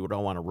winter, but we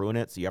don't want to ruin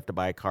it. So you have to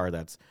buy a car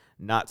that's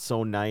not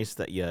so nice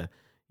that you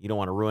don't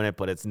want to ruin it,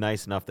 but it's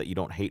nice enough that you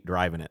don't hate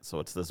driving it. So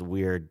it's this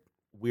weird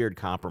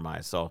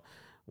compromise. So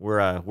we're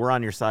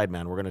on your side,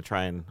 man.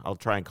 I'll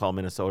try and call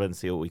Minnesota and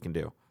see what we can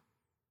do.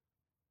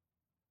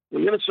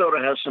 well, Minnesota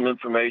has some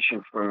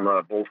information from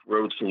both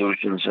Road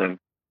Solutions and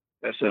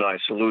SNI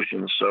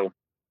Solutions, so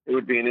it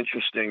would be an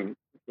interesting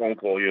phone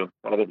call. You'll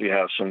probably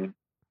have some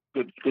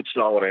good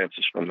solid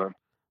answers from them.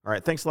 All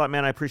right. Thanks a lot,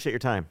 man. I appreciate your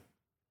time.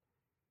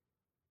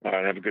 All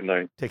right, have a good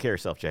night. Take care of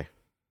yourself, Jay.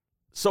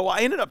 So I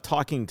ended up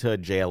talking to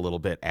Jay a little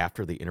bit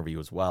after the interview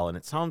as well. And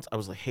I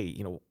was like, hey,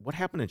 you know, what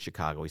happened in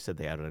Chicago? He said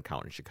they had an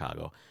account in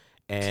Chicago.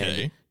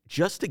 And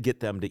just to get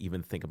them to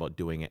even think about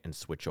doing it and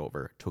switch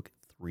over took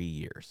 3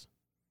 years.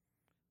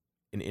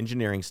 An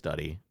engineering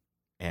study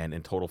and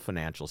in total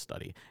financial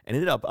study. And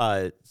ended up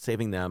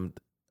saving them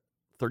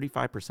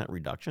 35%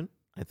 reduction,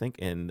 I think,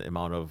 in the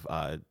amount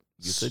of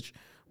usage,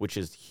 which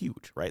is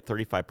huge, right?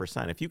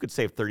 35%. If you could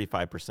save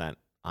 35%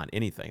 on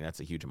anything, that's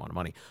a huge amount of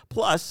money.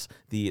 Plus,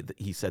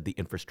 he said the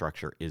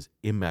infrastructure is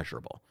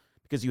immeasurable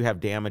because you have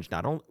damage.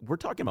 Not only we're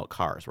talking about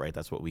cars, right?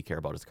 That's what we care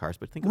about is cars,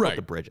 but think about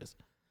the bridges.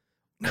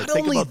 Not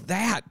only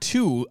that,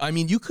 too. I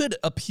mean, you could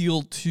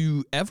appeal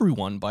to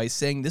everyone by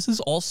saying this is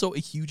also a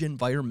huge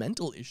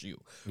environmental issue,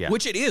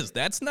 which it is.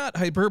 That's not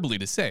hyperbole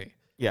to say.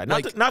 Yeah,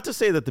 not to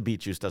say that the beet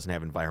juice doesn't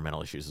have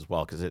environmental issues as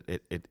well, because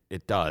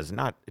it does.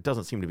 It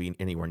doesn't seem to be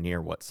anywhere near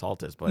what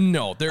salt is. But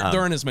no, there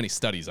aren't as many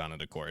studies on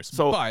it, of course.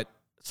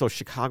 So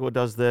Chicago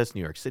does this,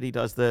 New York City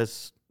does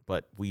this,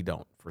 but we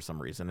don't for some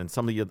reason. And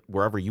some of you,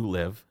 wherever you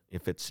live,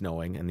 if it's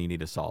snowing and you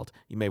need a salt,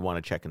 you may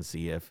want to check and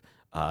see if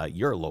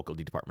your local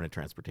Department of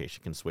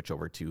Transportation can switch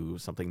over to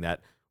something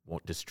that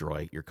won't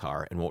destroy your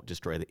car and won't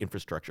destroy the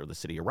infrastructure of the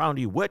city around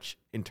you, which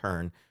in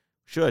turn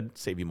should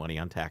save you money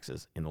on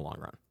taxes in the long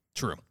run.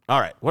 True.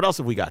 All right. What else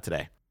have we got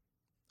today?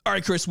 All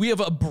right, Chris, we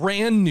have a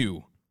brand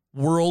new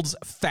world's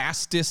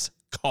fastest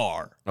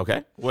car.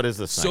 Okay. What is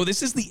this thing? So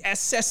this is the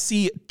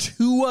SSC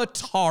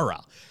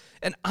Tuatara.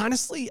 And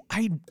honestly,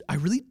 I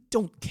really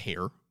don't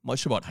care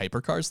much about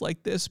hypercars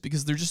like this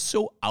because they're just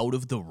so out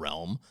of the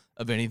realm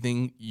of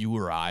anything you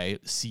or I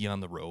see on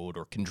the road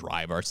or can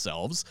drive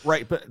ourselves.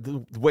 Right. But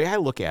the way I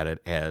look at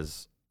it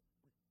as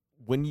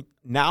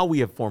now we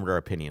have formed our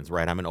opinions,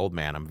 right? I'm an old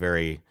man. I'm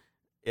very,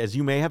 as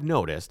you may have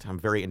noticed, I'm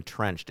very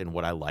entrenched in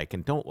what I like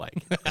and don't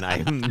like. And I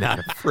am not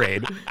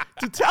afraid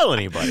to tell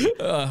anybody.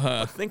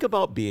 Think of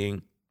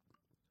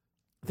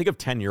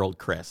 10-year-old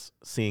Chris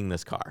seeing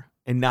this car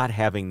and not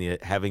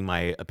having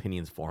my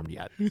opinions formed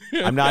yet.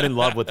 I'm not in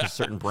love with a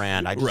certain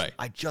brand.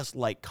 I just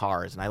like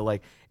cars, and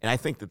I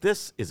think that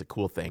this is a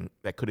cool thing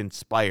that could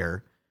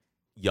inspire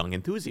young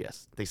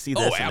enthusiasts. They see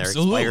this and they're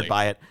inspired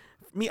by it.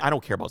 Me, I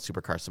don't care about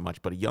supercars so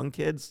much, but young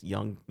kids,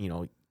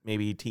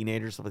 maybe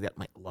teenagers, stuff like that,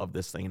 might love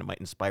this thing, and it might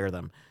inspire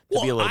them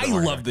to be a little bit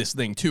more. I love this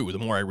thing too, the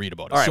more I read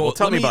about it. All right, well,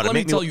 tell me about it. Let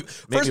me tell you.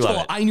 First of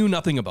all, I knew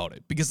nothing about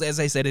it because, as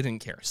I said, I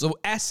didn't care. So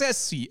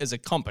SSC as a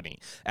company,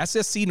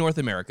 SSC North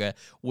America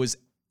was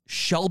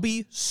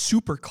Shelby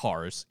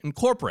Supercars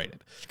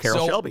Incorporated.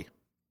 Carroll Shelby.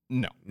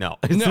 No,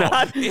 it's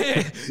not.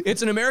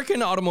 It's an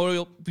American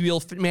automobile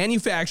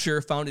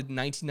manufacturer founded in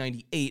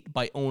 1998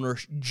 by owner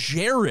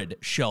Jared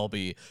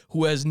Shelby,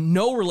 who has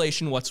no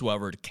relation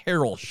whatsoever to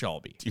Carroll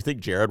Shelby. Do you think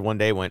Jared one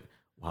day went,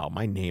 wow,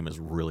 my name is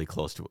really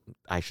close to it.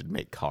 I should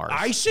make cars.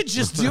 I should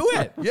just do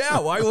it. Yeah,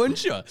 why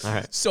wouldn't you? All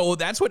right. So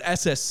that's what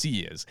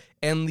SSC is.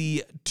 And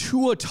the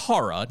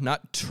Tuatara,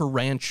 not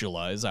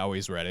tarantula, as I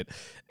always read it,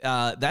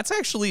 that's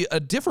actually a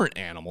different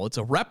animal. It's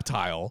a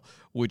reptile,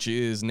 which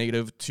is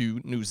native to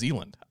New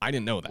Zealand. I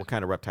didn't know that. What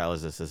kind of reptile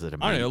is this? Is it a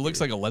I don't know. It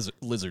looks like a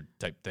lizard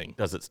type thing.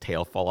 Does its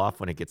tail fall off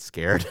when it gets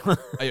scared?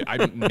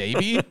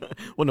 Maybe.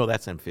 Well, no,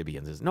 that's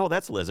amphibians. No,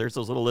 that's lizards.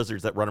 Those little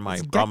lizards that run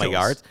around my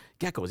yards.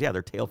 Geckos, yeah,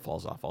 their tail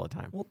falls off all the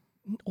time. Well,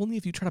 only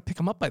if you try to pick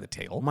them up by the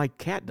tail. My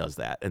cat does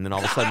that, and then all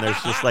of a sudden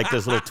there's just like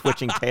this little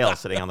twitching tail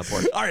sitting on the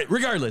porch. All right,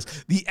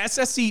 regardless, the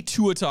SSC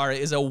Tuatara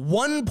is a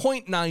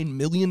 $1.9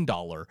 million,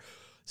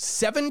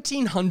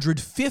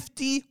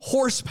 1,750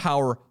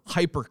 horsepower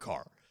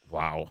hypercar.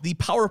 Wow. The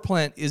power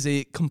plant is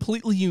a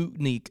completely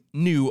unique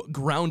new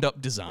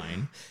ground-up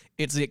design.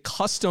 It's a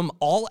custom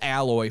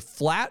all-alloy,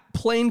 flat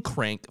plane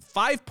crank,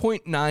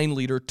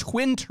 5.9-liter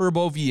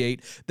twin-turbo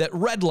V8 that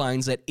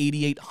redlines at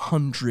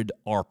 8,800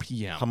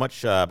 RPM. How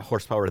much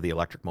horsepower do the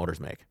electric motors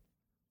make?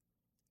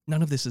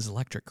 None of this is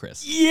electric,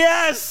 Chris.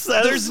 Yes!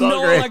 There's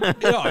no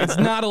it's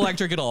not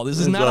electric at all. This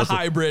is not a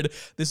hybrid.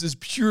 This is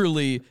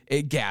purely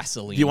a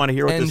gasoline. Do you want to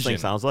hear what engine. This thing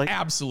sounds like?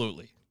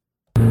 Absolutely.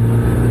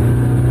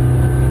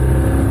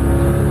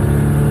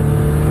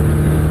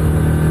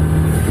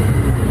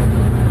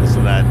 Listen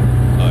to that.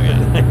 Oh, yeah.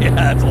 Yeah,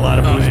 that's a lot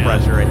of boost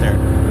pressure right there.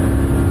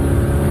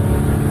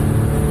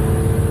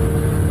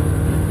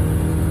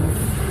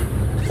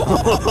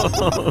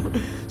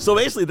 So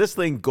basically, this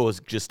thing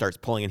just starts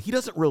pulling, and he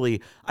doesn't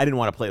really. I didn't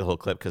want to play the whole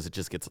clip because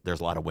there's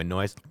a lot of wind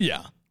noise.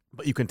 Yeah.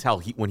 But you can tell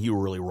when he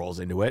really rolls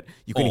into it,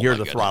 you can hear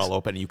the throttle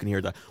open, and you can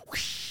hear the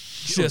whoosh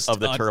of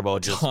the turbo,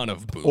 just ton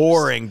of boost.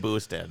 pouring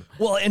boost in.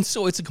 Well, and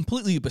so it's a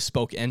completely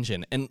bespoke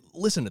engine. And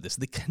listen to this.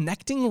 The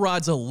connecting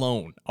rods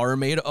alone are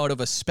made out of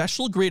a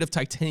special grade of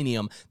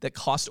titanium that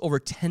cost over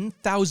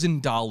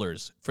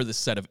 $10,000 for the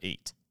set of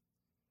 8.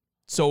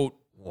 So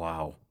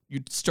wow.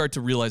 you'd start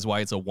to realize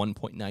why it's a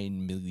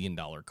 $1.9 million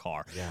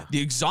car. Yeah.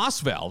 The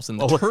exhaust valves and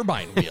the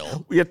turbine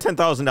wheel. We have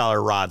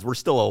 $10,000 rods. We're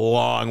still a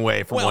long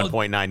way from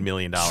 $1.9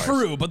 million.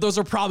 True, but those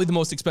are probably the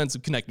most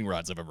expensive connecting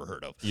rods I've ever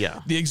heard of.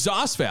 Yeah. The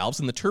exhaust valves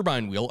and the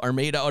turbine wheel are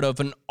made out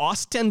of an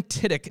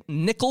austenitic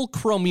nickel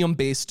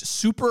chromium-based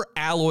super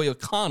alloy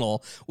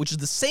O'Connell, which is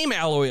the same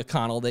alloy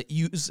O'Connell that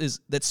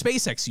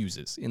SpaceX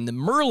uses in the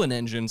Merlin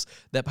engines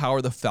that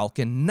power the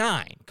Falcon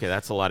 9. Okay,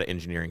 that's a lot of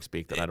engineering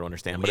speak that I don't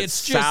understand, but it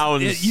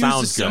uses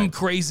sounds some good.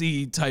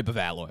 crazy type of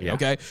alloy, Yeah.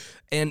 okay?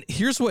 And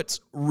here's what's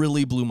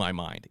really blew my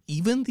mind.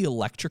 Even the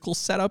electrical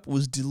setup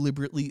was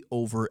deliberately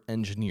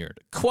over-engineered.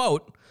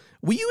 Quote,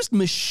 "We used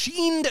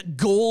machined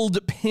gold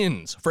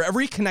pins for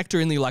every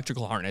connector in the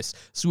electrical harness,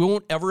 so we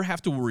won't ever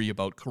have to worry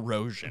about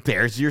corrosion."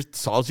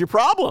 Solves your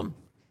problem.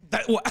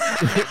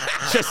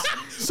 Just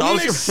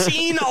solves your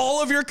Machine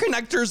all of your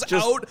connectors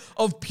out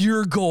of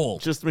pure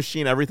gold. Just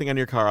machine everything on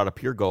your car out of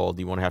pure gold.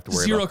 You won't have to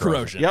worry Zero about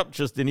corrosion. Yep.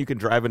 Then you can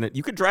drive in it.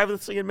 You could drive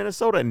this thing in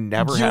Minnesota and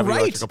never have any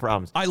electrical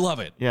problems. I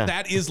love it. Yeah.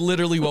 That is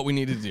literally what we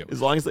need to do.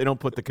 As long as they don't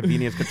put the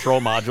convenience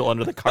control module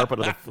under the carpet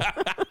of the.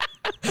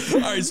 All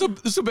right, so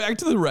back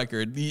to the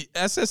record. The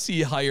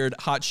SSC hired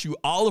Hot Shoe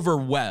Oliver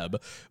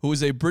Webb, who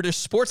is a British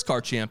sports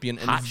car champion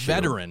and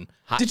veteran.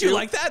 Did you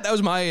like that? That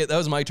was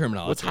my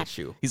terminology. What's hot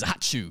shoe? He's a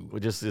hot shoe.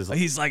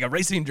 He's like a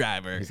racing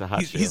driver. He's a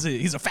hot shoe.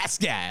 He's a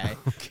fast guy.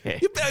 Okay.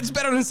 It's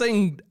better than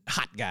saying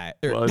hot guy.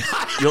 Well,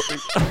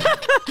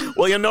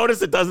 you'll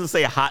notice it doesn't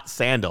say hot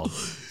sandal.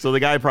 So the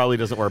guy probably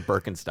doesn't wear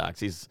Birkenstocks.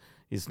 He's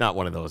not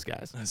one of those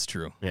guys. That's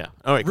true. Yeah.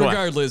 All right, go on.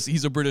 Regardless,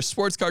 he's a British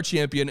sports car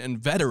champion and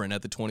veteran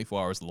at the 24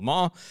 Hours of Le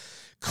Mans.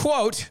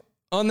 Quote,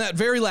 "On that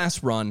very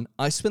last run,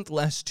 I spent the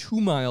last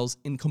 2 miles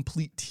in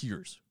complete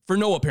tears for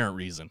no apparent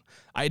reason.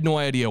 I had no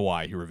idea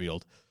why," he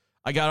revealed.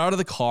 "I got out of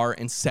the car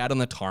and sat on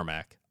the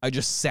tarmac. I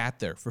just sat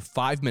there for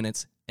 5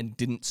 minutes and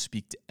didn't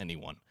speak to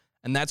anyone.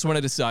 And that's when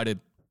I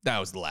decided that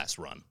was the last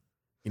run."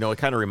 You know, it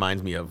kind of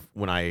reminds me of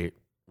when I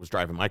was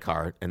driving my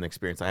car and the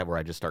experience I had where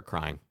I just start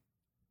crying.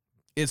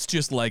 It's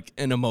just like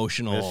an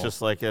emotional It's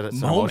just like it's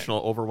moment. emotional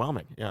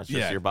overwhelming. Yeah, it's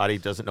just your body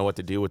doesn't know what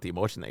to do with the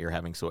emotion that you're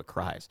having, so it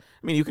cries.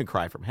 I mean, you can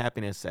cry from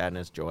happiness,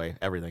 sadness, joy,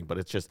 everything, but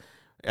it's just,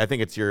 I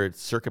think it's your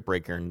circuit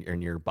breaker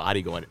in your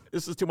body going,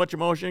 this is too much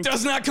emotion.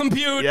 Does not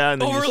compute. Yeah,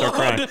 and then Overload. you start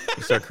crying.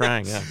 You start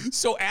crying, yeah.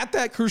 So at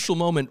that crucial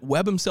moment,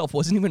 Webb himself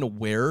wasn't even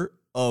aware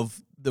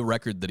of the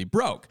record that he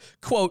broke.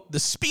 Quote, "The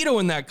speedo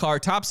in that car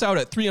tops out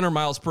at 300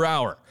 miles per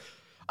hour.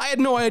 I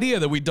had no idea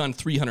that we'd done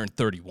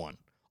 331.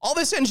 All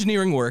this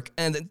engineering work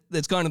and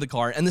that's gone into the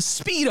car, and the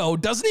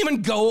speedo doesn't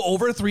even go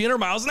over 300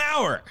 miles an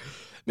hour.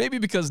 Maybe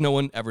because no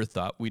one ever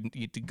thought we'd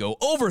need to go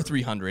over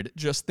 300,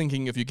 just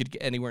thinking if you could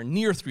get anywhere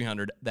near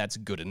 300, that's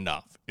good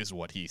enough," is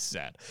what he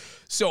said.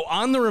 So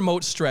on the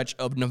remote stretch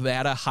of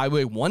Nevada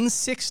Highway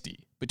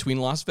 160 between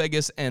Las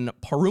Vegas and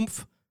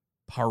Pahrump?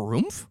 Where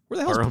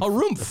the hell is That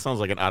Pahrump?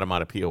 sounds like an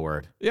onomatopoeia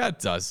word. Yeah, it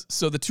does.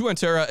 So the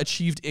Tuantara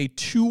achieved a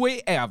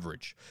two-way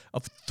average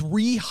of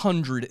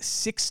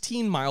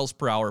 316 miles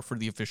per hour for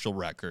the official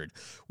record,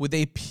 with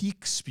a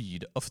peak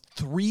speed of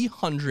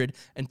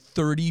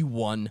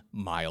 331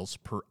 miles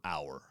per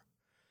hour.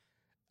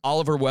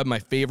 Oliver Webb, my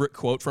favorite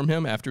quote from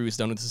him after he was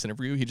done with this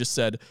interview, he just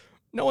said,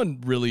 "No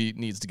one really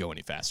needs to go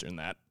any faster than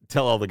that."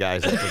 Tell all the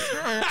guys at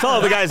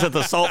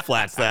the Salt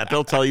Flats that.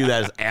 They'll tell you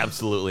that is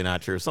absolutely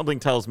not true.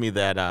 Something tells me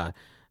that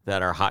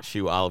our hot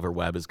shoe Oliver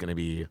Webb is going to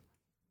be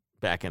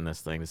back in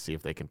this thing to see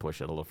if they can push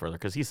it a little further,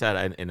 because he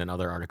said in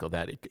another article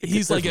that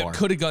he's like, it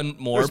could have gone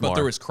more, but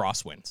there was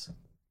crosswinds.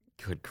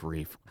 Good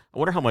grief. I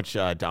wonder how much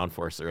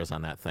downforce there is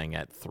on that thing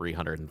at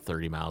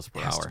 330 miles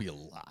per hour. Has to be a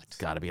lot. It's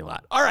got to be a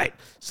lot. All right.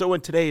 So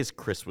in today's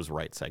Chris Was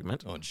Right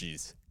segment. Oh,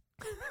 jeez.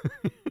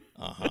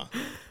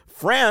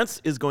 France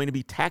is going to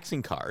be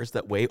taxing cars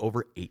that weigh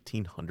over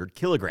 1,800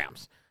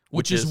 kilograms.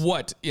 Which is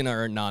what in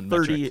our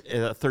non-metric?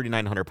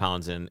 3,900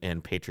 pounds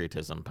in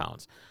patriotism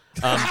pounds.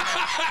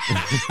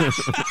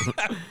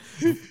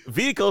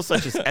 Vehicles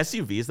such as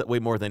SUVs that weigh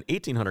more than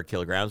 1,800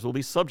 kilograms will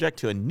be subject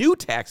to a new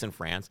tax in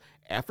France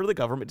after the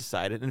government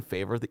decided in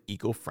favor of the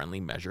eco-friendly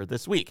measure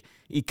this week.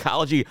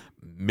 Ecology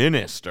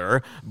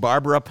Minister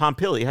Barbara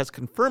Pompili has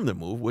confirmed the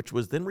move, which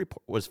was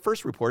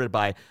first reported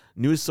by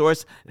news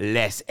source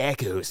Les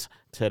Echos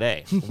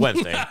today,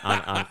 Wednesday,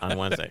 on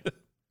Wednesday.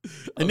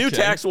 The new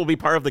tax will be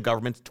part of the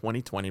government's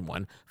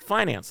 2021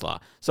 finance law.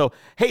 So,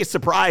 hey,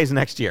 surprise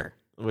next year.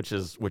 which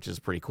is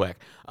pretty quick.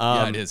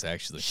 Yeah, it is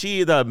actually.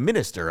 She, the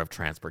Minister of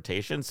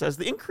Transportation, says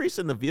the increase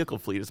in the vehicle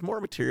fleet is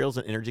more materials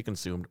and energy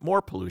consumed,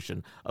 more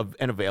pollution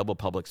and available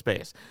public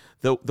space.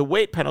 The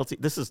weight penalty,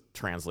 this is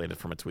translated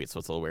from a tweet, so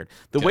it's a little weird.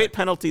 The weight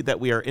penalty that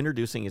we are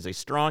introducing is a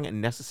strong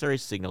and necessary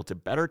signal to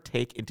better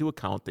take into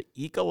account the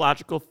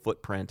ecological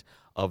footprint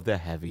of the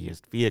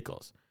heaviest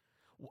vehicles.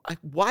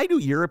 Why do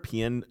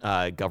European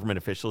government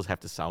officials have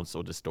to sound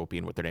so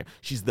dystopian with their name?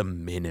 She's the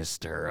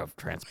Minister of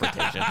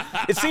Transportation.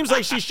 It seems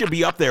like she should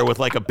be up there with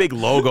like a big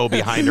logo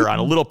behind her on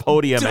a little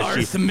podium.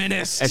 Darth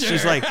Minister. As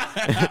she's like,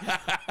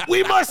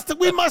 we must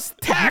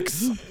tax.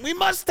 So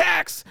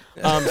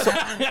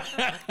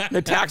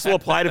the tax will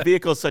apply to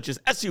vehicles such as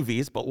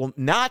SUVs, but will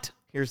not.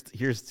 This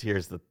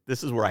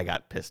is where I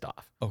got pissed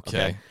off.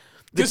 Okay.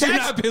 Because you're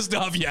not pissed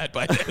off yet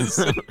by this.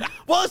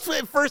 Well,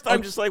 at first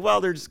I'm just like,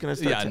 well, they're just going to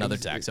start. Yeah, another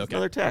tax. Okay.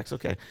 Another tax.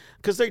 Okay.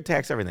 Because they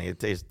tax everything.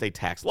 They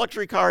tax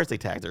luxury cars.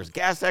 There's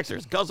gas tax.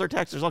 There's guzzler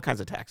tax. There's all kinds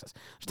of taxes.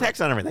 There's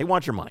tax on everything. They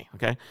want your money.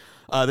 Okay.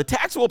 The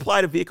tax will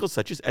apply to vehicles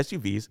such as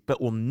SUVs,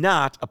 but will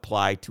not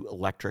apply to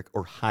electric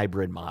or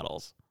hybrid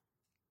models.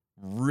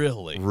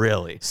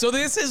 Really? So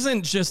this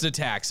isn't just a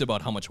tax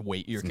about how much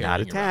weight you're carrying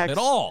not a tax at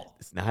all.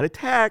 It's not a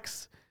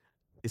tax.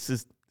 This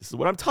is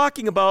what I'm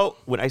talking about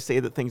when I say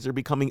that things are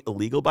becoming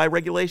illegal by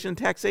regulation and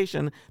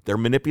taxation. They're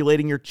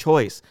manipulating your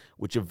choice,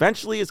 which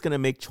eventually is going to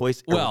make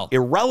choice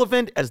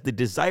irrelevant as the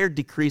desired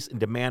decrease in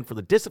demand for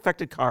the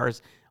disaffected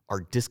cars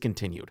are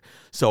discontinued.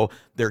 So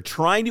they're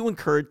trying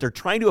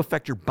to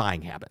affect your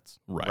buying habits.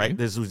 Right?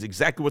 This is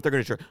exactly what they're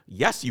going to show.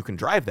 Yes, you can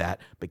drive that,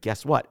 but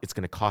guess what? It's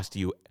going to cost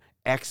you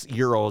X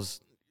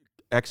euros,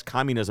 X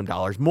communism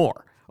dollars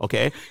more.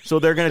 Okay, so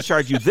they're going to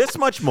charge you this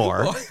much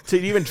more to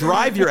even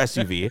drive your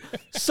SUV.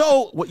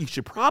 So what you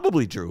should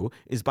probably do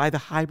is buy the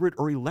hybrid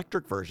or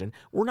electric version.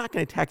 We're not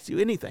going to tax you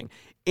anything.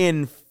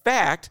 In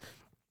fact,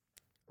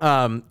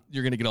 you're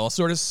going to get all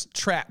sorts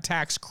of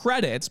tax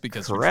credits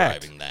because you're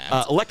driving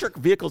that. Electric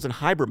vehicles and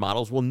hybrid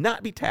models will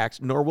not be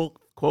taxed, nor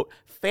will, quote,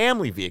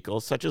 family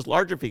vehicles, such as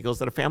larger vehicles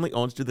that a family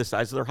owns due to the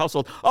size of their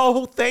household.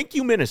 Oh, thank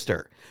you,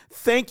 Minister.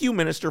 Thank you,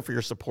 Minister, for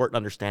your support and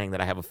understanding that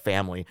I have a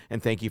family,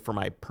 and thank you for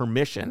my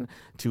permission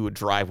to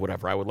drive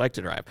whatever I would like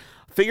to drive.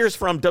 Figures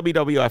from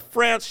WWF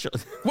France.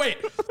 Wait,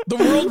 the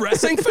World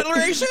Wrestling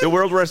Federation? The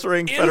World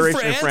Wrestling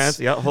Federation in France.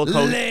 Yeah, Hulk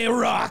Hogan. Le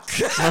Rock.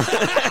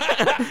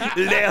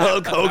 Le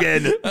Hulk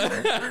Hogan.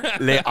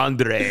 Le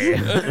Andre.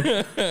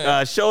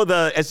 Show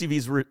the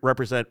SUVs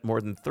represent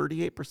more than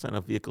 38%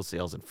 of vehicle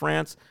sales in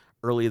France.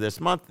 Earlier this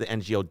month, the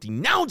NGO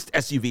denounced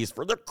SUVs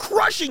for their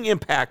crushing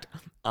impact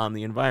on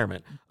the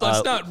environment.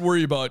 Let's not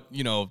worry about,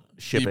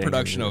 shipping, the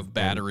production of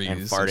batteries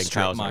and farting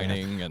strip cows,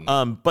 mining.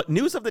 But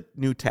news of the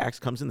new tax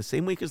comes in the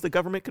same week as the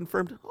government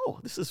confirmed. Oh,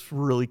 this is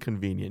really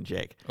convenient,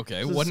 Jake.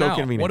 Okay, what now?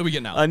 Convenient. What do we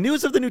get now?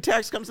 News of the new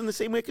tax comes in the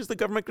same week as the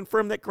government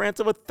confirmed that grants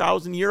of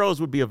 1,000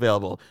 euros would be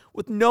available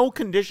with no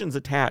conditions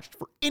attached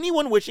for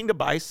anyone wishing to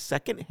buy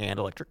second-hand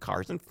electric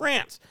cars in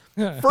France.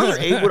 Further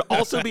aid would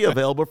also be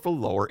available for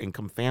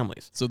lower-income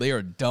families. So they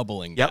are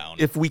doubling down.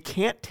 If we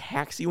can't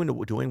tax you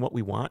into doing what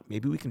we want,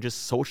 maybe we can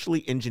just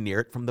socially engineer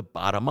it from the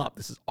bottom up.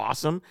 This is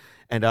awesome.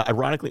 And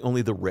ironically,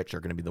 only the rich are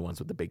going to be the ones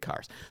with the big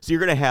cars. So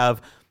you're going to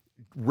have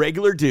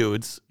regular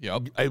dudes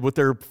with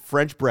their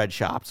French bread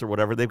shops or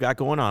whatever they've got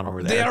going on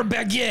over there. They are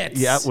baguettes.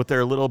 Yeah, with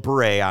their little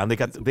beret on.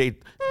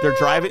 They're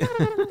driving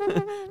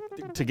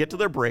to get to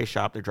their beret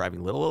shop. They're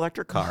driving little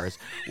electric cars,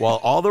 while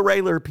all the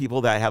regular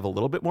people that have a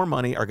little bit more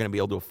money are going to be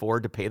able to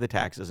afford to pay the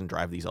taxes and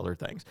drive these other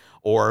things,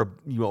 or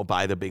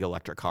buy the big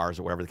electric cars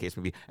or whatever the case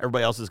may be.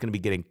 Everybody else is going to be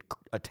getting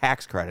a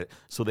tax credit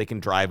so they can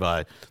drive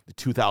the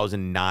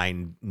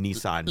 2009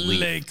 Nissan Leaf.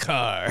 Le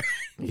car.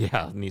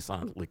 Yeah,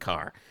 Nissan Le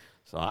car.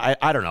 So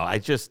I don't know.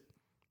 It's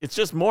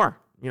just more.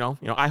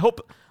 I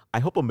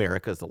hope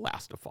America is the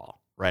last to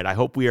fall. Right. I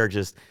hope we are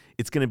just.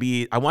 It's going to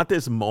be. I want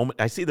this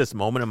moment. I see this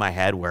moment in my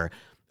head where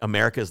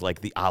America is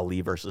like the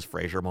Ali versus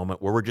Frazier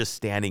moment, where we're just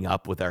standing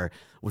up with our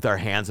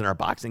hands in our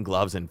boxing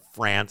gloves, and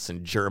France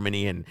and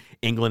Germany and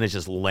England is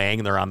just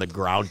laying there on the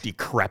ground,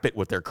 decrepit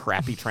with their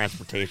crappy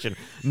transportation,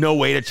 no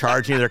way to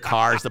charge any of their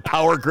cars. The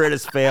power grid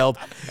has failed,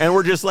 and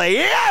we're just like,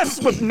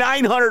 yes, with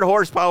 900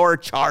 horsepower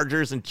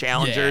Chargers and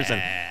Challengers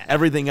and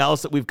everything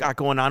else that we've got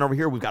going on over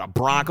here. We've got a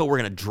Bronco. We're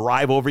going to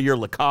drive over your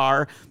Le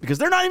car because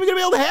they're not even going to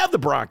be able to have the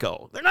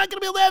Bronco. They're not going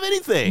to be able to have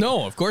anything.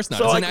 No, of course not.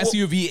 So it's an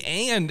SUV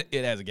and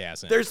it has a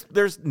gas engine.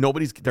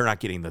 They're not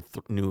getting the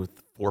new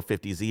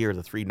 450Z or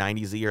the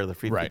 390Z or the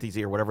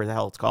 350Z or whatever the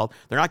hell it's called.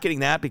 They're not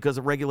getting that because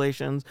of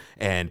regulations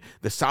and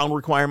the sound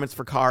requirements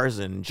for cars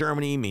in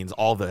Germany means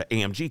all the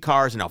AMG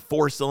cars are now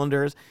 4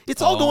 cylinders.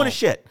 It's all going to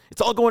shit. It's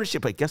all going to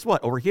shit. But guess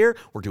what? Over here,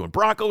 we're doing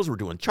Broncos, we're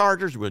doing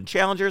Chargers, we're doing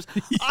Challengers.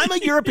 I'm a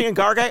European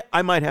car guy.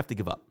 I might have to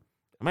give up.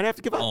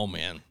 Oh,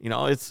 man.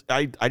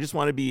 I just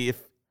want to be,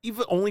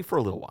 even only for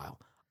a little while.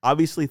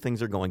 Obviously,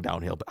 things are going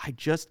downhill, but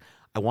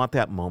I want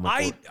that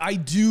moment. I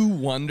do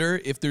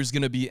wonder if there's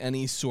going to be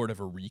any sort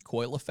of a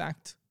recoil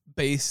effect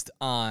based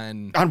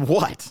on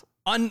what?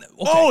 Okay.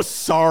 Oh,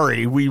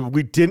 sorry,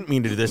 we didn't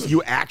mean to do this.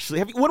 You actually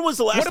have. When was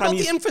the last time? What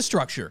about the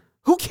infrastructure?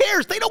 Who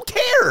cares? They don't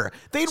care.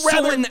 They'd So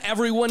rather. when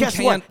everyone Guess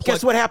can't what?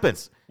 Guess what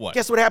happens? What?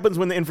 Guess what happens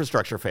when the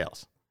infrastructure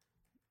fails?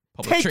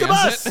 Public Take the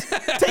transit.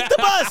 bus. Take the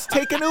bus.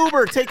 Take an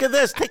Uber. Take a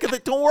this. Take a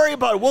that. Don't worry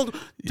about it.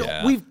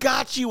 Yeah. We've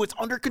got you. It's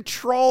under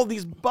control.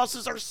 These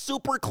buses are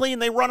super clean.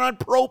 They run on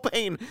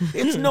propane.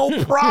 It's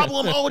no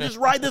problem. Oh, just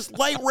ride this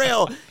light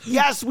rail.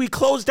 Yes, we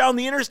closed down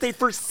the interstate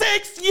for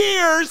 6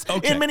 years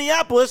in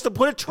Minneapolis to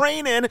put a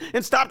train in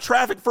and stop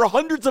traffic for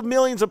hundreds of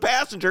millions of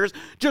passengers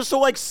just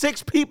so like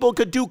 6 people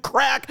could do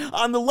crack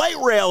on the light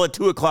rail at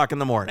 2 o'clock in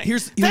the morning.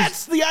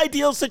 That's the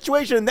ideal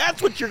situation. And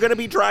that's what you're going to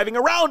be driving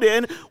around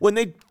in when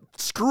they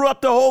screw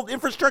up the whole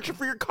infrastructure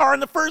for your car in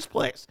the first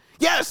place.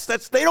 Yes,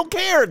 they don't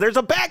care. There's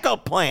a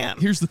backup plan.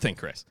 Here's the thing,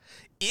 Chris.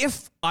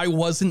 If I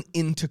wasn't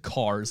into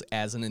cars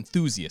as an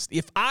enthusiast,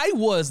 if I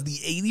was the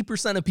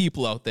 80% of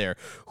people out there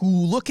who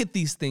look at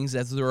these things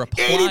as their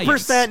appliance.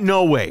 80%?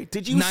 No way.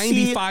 Did you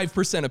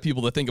 95% of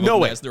people that think of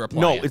them as their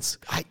appliance. No, it's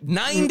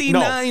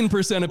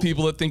 99% of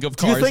people that think of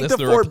cars as their appliance. Do you think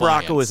the Ford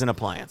appliance. Bronco is an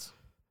appliance?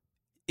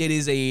 It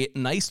is a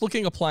nice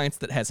looking appliance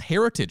that has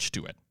heritage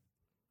to it.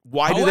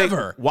 Why do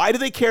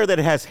they care that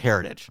it has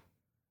heritage?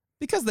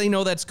 Because they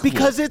know that's cool.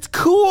 Because it's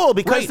cool.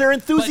 Because they're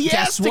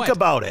enthusiastic what?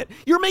 about it.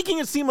 You're making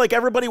it seem like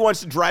everybody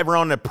wants to drive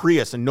around in a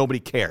Prius and nobody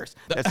cares.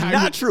 That's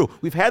not true.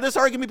 We've had this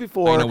argument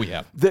before. I know we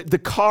have. The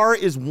car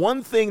is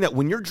one thing that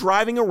when you're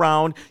driving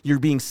around, you're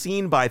being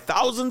seen by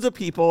thousands of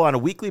people on a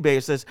weekly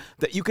basis,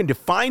 that you can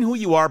define who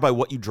you are by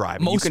what you drive.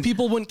 Most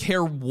people wouldn't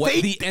care what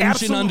the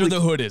engine under the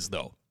hood is,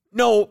 though.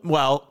 No,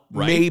 well,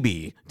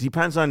 maybe.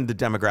 Depends on the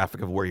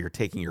demographic of where you're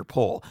taking your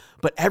poll.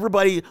 But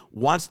everybody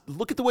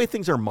look at the way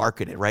things are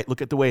marketed, right?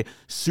 Look at the way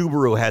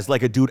Subaru has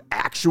like a dude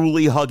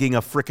actually hugging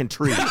a freaking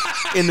tree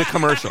in the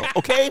commercial,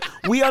 okay?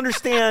 We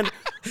understand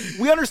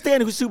who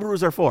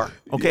Subarus are for,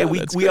 okay?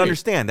 Yeah, we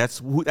understand.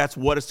 That's what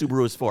a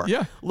Subaru is for.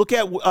 Yeah. Look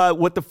at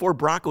what the Ford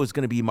Bronco is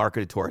going to be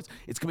marketed towards.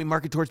 It's going to be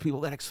marketed towards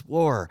people that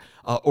explore,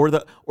 or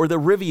the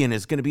Rivian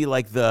is going to be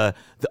like the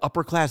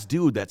upper class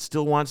dude that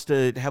still wants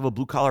to have a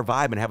blue collar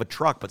vibe and have a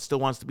truck, but still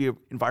wants to be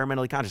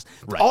environmentally conscious.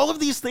 Right. All of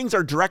these things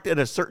are directed at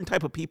a certain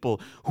type of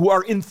people who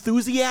are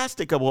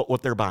enthusiastic about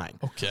what they're buying.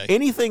 Okay.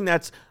 Anything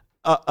that's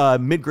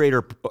mid-grade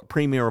or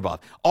premium or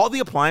above. All the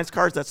appliance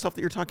cars, that stuff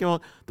that you're talking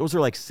about, those are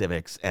like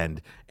Civics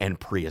and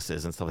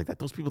Priuses and stuff like that.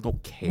 Those people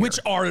don't care. Which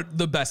are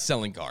the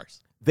best-selling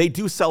cars. They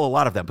do sell a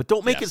lot of them, but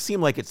don't make it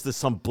seem like it's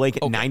some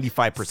blanket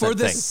 95% thing. For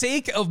the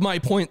sake of my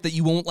point that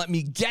you won't let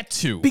me get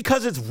to.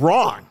 Because it's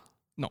wrong.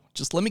 No,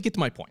 just let me get to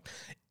my point.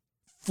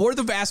 For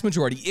the vast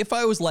majority, if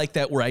I was like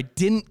that where I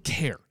didn't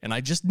care and I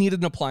just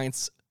needed an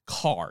appliance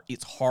car,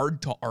 it's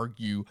hard to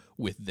argue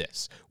with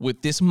this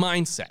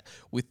mindset,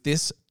 with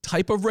this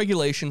type of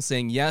regulation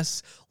saying,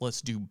 yes,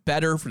 let's do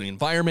better for the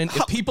environment.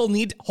 If people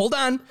need,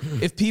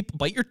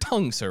 bite your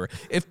tongue, sir.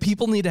 If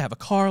people need to have a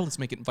car, let's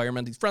make it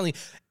environmentally friendly.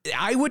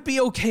 I would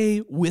be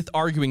okay with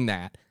arguing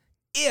that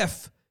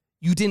if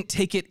you didn't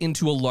take it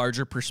into a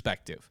larger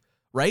perspective.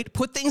 Right?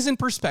 Put things in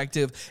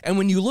perspective. And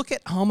when you look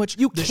at how much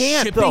the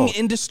shipping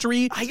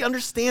industry... I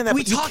understand that.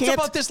 We talked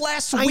about this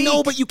last week. I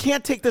know, but you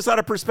can't take this out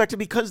of perspective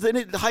because then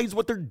it hides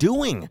what they're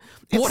doing.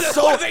 What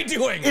are they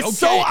doing? It's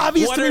so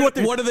obvious to me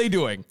what are they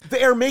doing?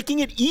 They're making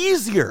it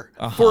easier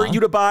for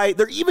you to buy.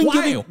 They're even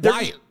giving...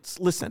 Why?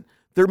 Listen.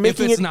 They're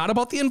making if it's not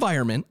about the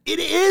environment. It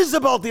is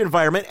about the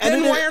environment.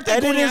 Then why aren't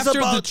they going after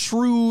the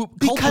true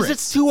culprits? Because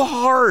it's too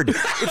hard.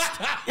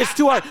 It's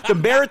too hard. The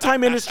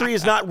maritime industry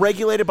is not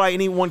regulated by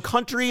any one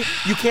country.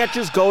 You can't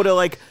just go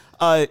to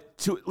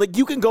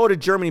you can go to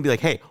Germany and be like,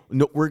 hey,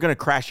 no, we're going to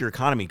crash your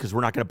economy because we're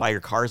not going to buy your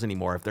cars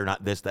anymore if they're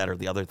not this, that, or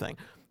the other thing.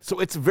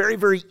 So it's very,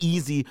 very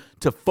easy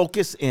to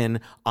focus in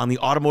on the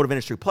automotive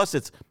industry. Plus,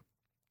 it's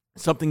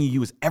something you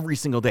use every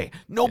single day.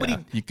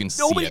 You can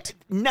see it.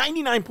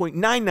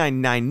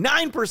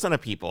 99.9999%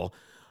 of people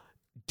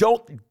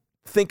don't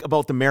think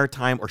about the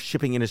maritime or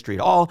shipping industry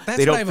at all. That's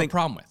what I have a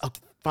problem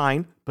with.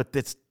 Fine, but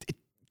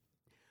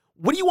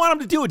what do you want them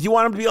to do? Do you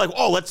want them to be like,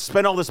 oh, let's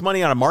spend all this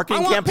money on a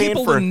marketing campaign? I want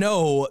people to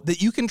know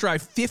that you can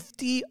drive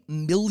 50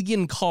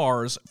 million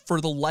cars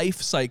for the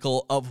life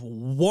cycle of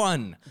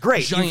one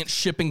giant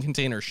shipping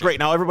container ship. Great.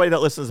 Now, everybody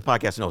that listens to the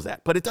podcast knows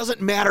that. But it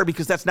doesn't matter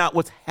because that's not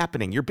what's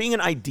happening. You're being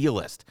an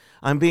idealist.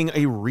 I'm being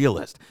a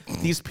realist.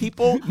 These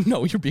people...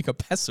 No, you're being a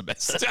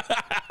pessimist.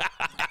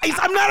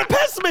 I'm not a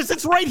pessimist.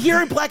 It's right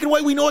here in black and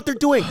white. We know what they're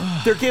doing.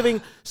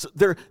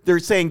 They're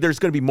saying there's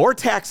going to be more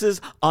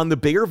taxes on the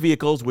bigger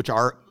vehicles, which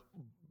are...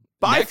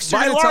 Next, you're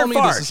going to tell me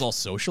this is all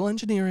social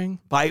engineering.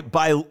 By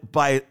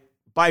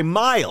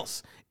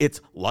miles.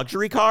 It's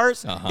luxury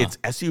cars, it's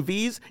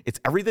SUVs, it's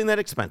everything that's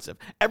expensive.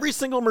 Every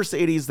single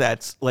Mercedes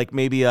that's like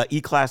maybe a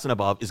E-Class and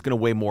above is going to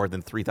weigh more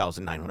than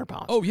 3,900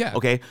 pounds. Oh, yeah.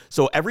 Okay?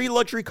 So every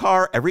luxury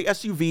car, every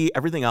SUV,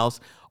 everything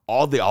else,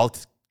 all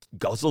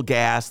guzzle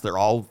gas, they're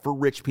all for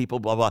rich people,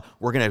 blah, blah.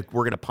 We're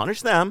gonna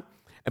punish them.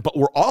 But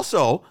we're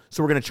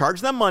going to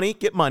charge them money,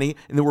 get money,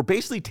 and then we're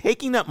basically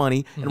taking that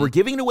money and we're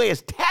giving it away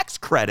as tax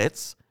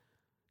credits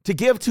to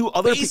give to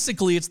other people.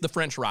 Basically, it's the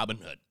French Robin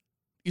Hood,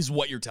 is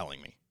what you're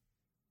telling me.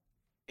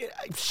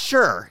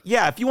 Sure,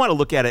 yeah. If you want to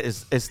look at it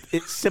as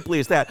simply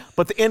as that,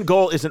 but the end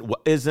goal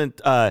isn't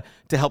to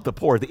help the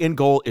poor. The end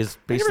goal is I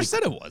basically. never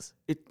said it was.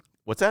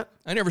 What's that?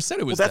 I never said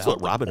it was. Well, that's to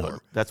what help the Robinhood.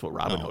 poor. That's what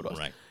Robinhood was.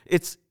 Right.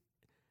 It's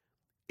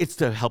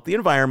to help the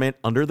environment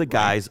under the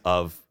guise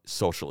of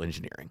social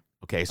engineering.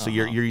 Okay, so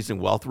you're using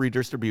wealth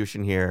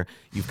redistribution here.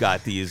 You're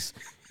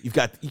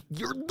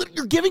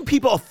giving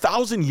people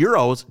 1,000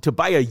 euros to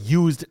buy a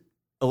used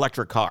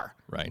electric car.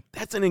 Right.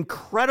 That's an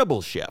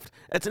incredible shift.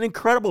 That's an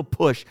incredible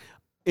push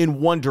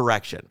in one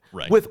direction.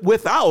 Right.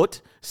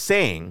 Without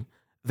saying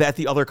that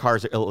the other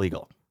cars are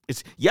illegal.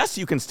 It's yes,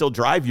 you can still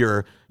drive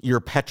your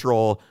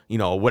petrol,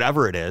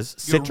 whatever it is,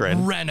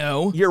 Citroen,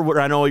 your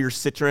Renault, your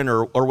Citroen,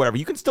 or whatever.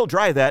 You can still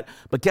drive that,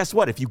 but guess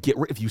what? If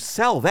you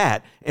sell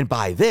that and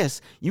buy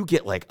this, you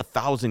get like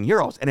 1,000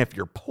 euros. And if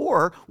you're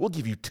poor, we'll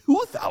give you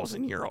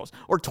 2,000 euros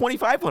or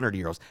 2,500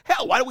 euros.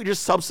 Hell, why don't we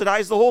just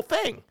subsidize the whole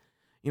thing?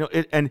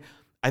 And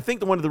I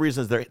think that one of the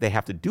reasons they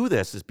have to do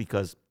this is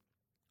because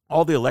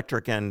all the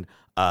electric and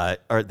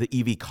or the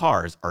EV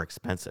cars are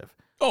expensive.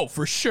 Oh,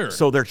 for sure.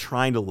 So they're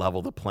trying to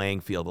level the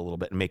playing field a little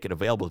bit and make it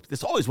available.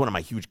 It's always one of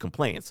my huge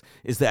complaints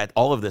is that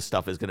all of this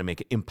stuff is going to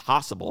make it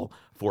impossible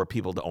for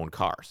people to own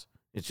cars.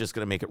 It's just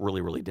going to make it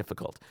really, really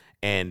difficult.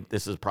 And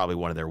this is probably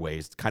one of their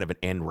ways, kind of an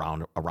end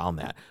round around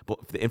that. But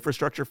if the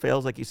infrastructure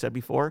fails, like you said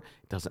before,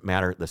 it doesn't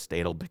matter. The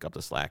state will pick up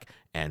the slack.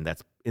 And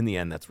that's, in the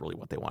end, that's really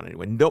what they want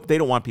anyway. No, they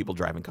don't want people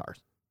driving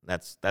cars.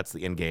 That's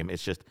the end game.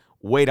 It's just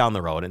way down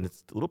the road, and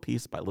it's little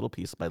piece by little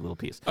piece by little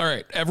piece. All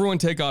right, everyone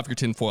take off your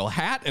tinfoil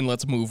hat, and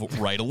let's move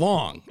right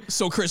along.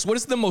 So, Chris, what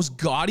is the most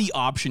gaudy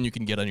option you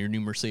can get on your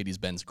new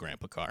Mercedes-Benz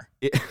Grandpa car?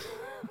 It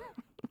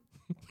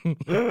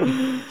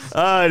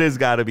has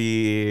got to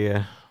be...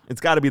 It's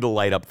got to be the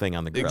light up thing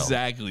on the grill.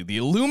 Exactly. The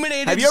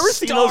illuminated Have you ever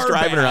seen those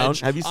driving around?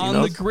 Have you seen on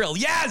those? The grill.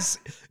 Yes.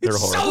 They're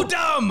it's horrible. So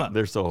dumb.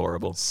 They're so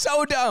horrible.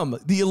 So dumb.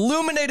 The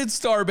illuminated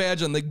star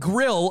badge on the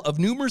grill of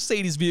new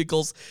Mercedes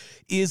vehicles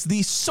is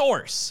the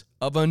source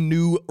of a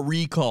new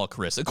recall,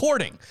 Chris.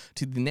 According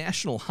to the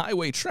National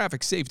Highway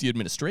Traffic Safety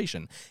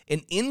Administration,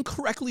 an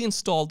incorrectly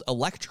installed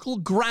electrical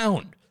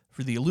ground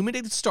for the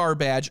illuminated star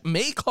badge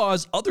may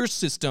cause other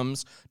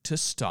systems to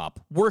stop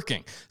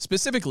working.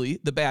 Specifically,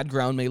 the bad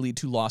ground may lead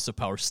to loss of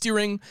power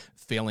steering,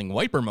 failing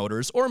wiper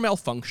motors, or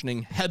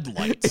malfunctioning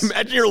headlights.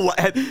 Imagine your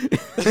head.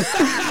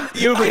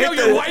 Your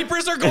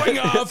wipers are going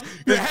off,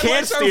 your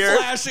headlights are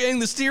flashing,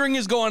 the steering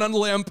is going on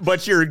limp.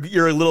 But you're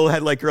a little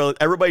headlight girl.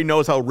 Everybody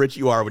knows how rich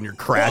you are when you're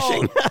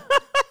crashing.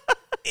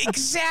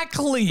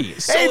 Exactly.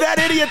 Hey, that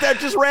idiot that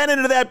just ran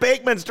into that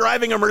bakement's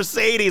driving a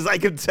Mercedes. I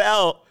could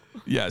tell.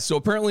 Yeah, so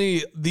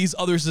apparently these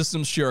other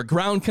systems share a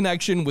ground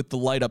connection with the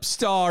light up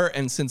star,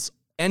 and since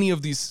any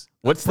of these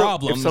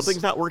problems... If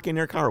something's not working in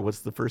your car, what's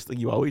the first thing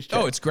you always check?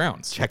 Oh, it's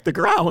grounds. Check the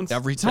grounds.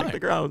 Every time. Check the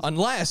grounds.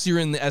 Unless you're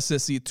in the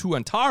SSC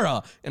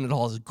Tuantara and it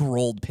all has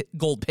gold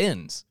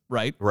pins,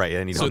 right? Right,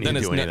 and you don't need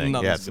to do anything.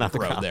 Yeah, it's not the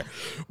ground there.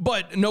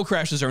 But no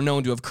crashes are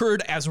known to have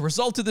occurred as a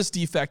result of this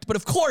defect. But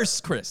of course,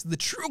 Chris, the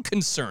true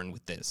concern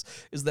with this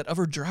is that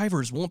other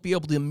drivers won't be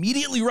able to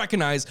immediately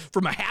recognize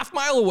from a half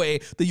mile away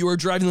that you are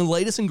driving the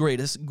latest and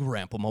greatest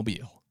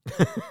Grandpa-mobile.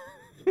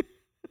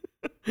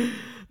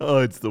 Oh,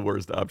 it's the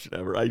worst option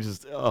ever.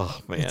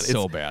 Oh man, it's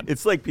so bad.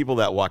 It's like people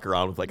that walk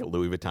around with like a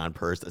Louis Vuitton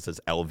purse that says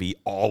LV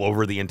all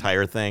over the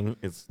entire thing.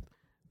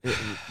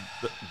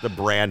 The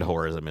brand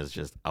horism is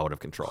just out of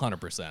control.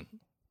 100%.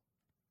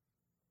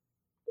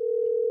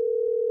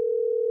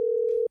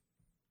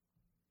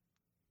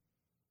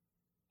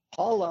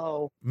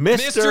 Hello,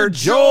 Mr.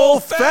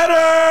 Joel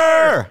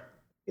Fetter.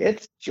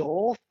 It's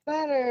Joel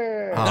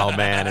Fetter. Oh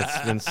man, it's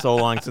been so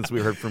long since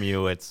we heard from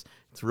you. It's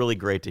really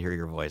great to hear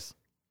your voice.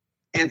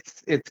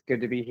 It's good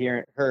to be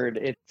heard.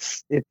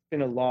 It's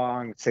been a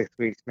long 6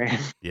 weeks, man.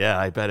 Yeah,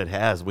 I bet it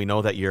has. We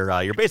know that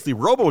you're basically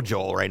Robo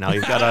Joel right now.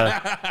 You've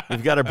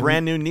got a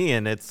brand new knee,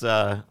 and it's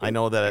I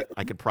know that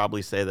I could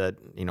probably say that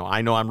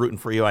I know I'm rooting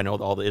for you. I know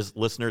all the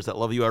listeners that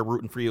love you are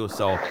rooting for you.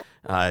 So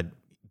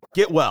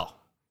get well.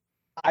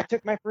 I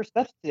took my first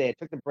steps today. I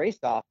took the brace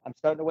off. I'm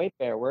starting to weight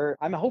bear.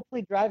 I'm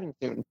hopefully driving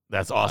soon.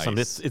 That's awesome.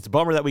 Nice. It's a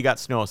bummer that we got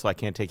snow, so I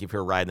can't take you for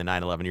a ride in the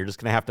 911. You're just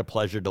gonna have to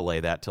pleasure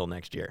delay that till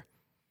next year.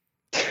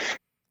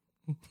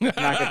 No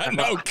comment. I'm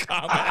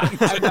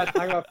not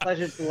talking about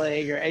pleasure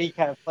delaying or any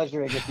kind of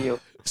pleasuring with you.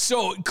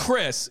 So,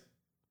 Chris,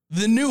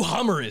 the new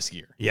Hummer is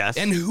here. Yes.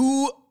 And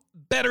who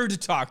better to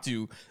talk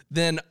to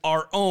than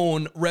our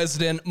own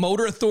resident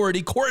Motor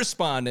Authority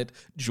correspondent,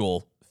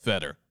 Joel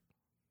Fetter.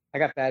 I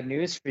got bad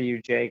news for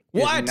you, Jake.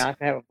 What? You do not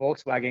have a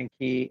Volkswagen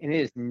key, and it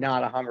is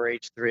not a Hummer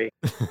H3.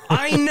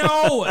 I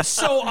know.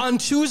 So on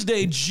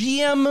Tuesday,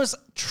 GM's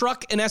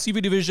truck and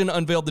SUV division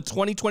unveiled the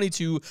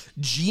 2022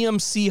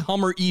 GMC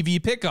Hummer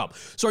EV pickup.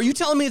 So are you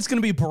telling me it's going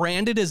to be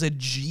branded as a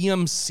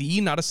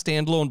GMC, not a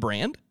standalone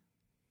brand?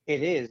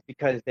 It is,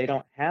 because they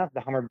don't have the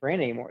Hummer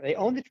brand anymore. They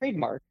own the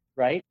trademark,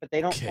 right? But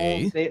they don't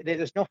own.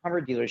 There's no Hummer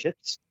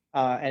dealerships,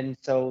 and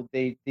so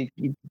it's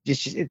going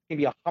to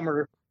be a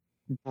Hummer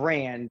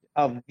brand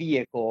of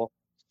vehicle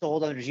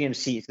sold under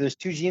GMC. So there's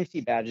two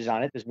GMC badges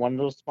on it. There's one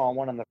little small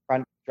one on the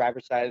front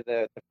driver's side of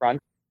the front,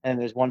 and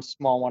there's one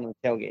small one on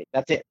the tailgate.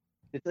 That's it.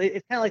 It's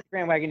kind of like the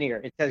Grand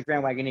Wagoneer. It says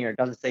Grand Wagoneer. It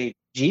doesn't say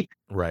Jeep.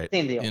 Right.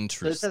 Same deal.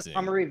 Interesting. So it says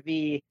Hummer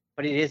EV,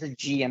 but it is a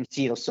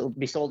GMC. It'll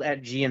be sold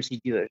at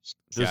GMC dealers.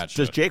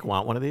 Does Jake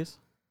want one of these?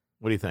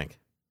 What do you think?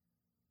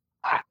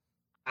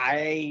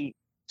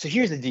 So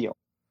here's the deal.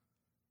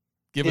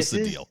 Give us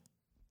the deal.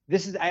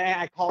 This is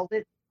I called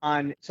it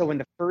on. So when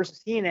the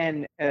first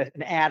CNN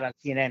an ad on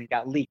CNN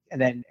got leaked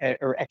and then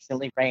or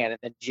accidentally ran, and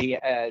then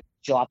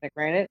Jalopnik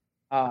ran it.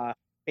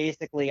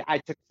 Basically,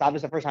 that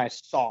was the first time I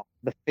saw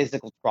the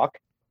physical truck,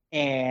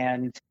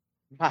 and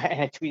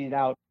I tweeted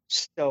out,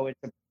 so it's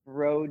a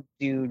road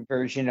dude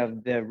version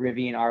of the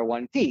Rivian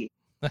R1T,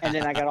 and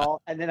then I got all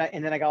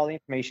the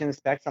information, the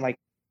specs. I'm like,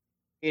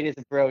 it is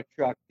a bro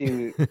truck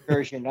dude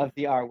version of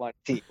the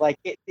R1T. Like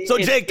so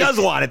Jake does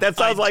want it. That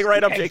sounds like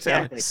right up Jake's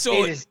alley.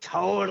 So it is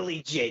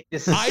totally Jake.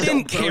 I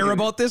didn't care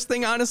about this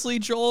thing, honestly,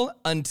 Joel,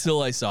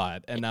 until I saw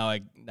it, and now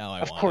I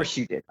want it. Of course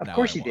you did. Of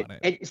course you did.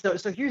 And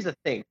so here's the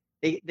thing.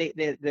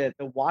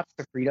 The Watts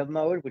to Freedom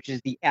mode, which is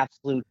the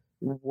absolute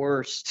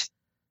worst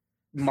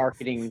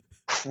marketing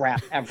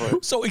crap ever.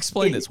 So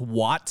explain this.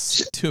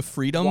 Watts to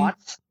Freedom?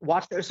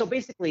 Watts. So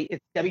basically,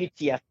 it's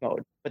WTF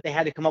mode, but they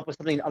had to come up with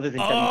something other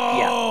than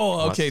WTF.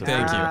 Oh, okay.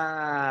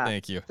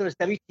 Thank you. So it's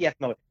WTF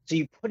mode. So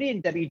you put it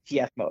in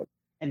WTF mode,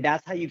 and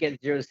that's how you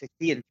get 0 to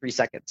 60 in 3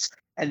 seconds.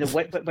 And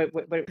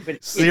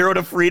but 0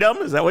 to freedom?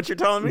 Is that what you're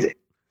telling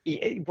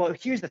me? Well,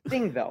 here's the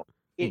thing, though.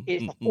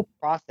 It's a whole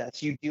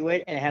process. You do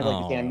it, and it has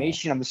like this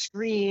animation on the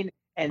screen,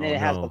 and then it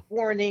has the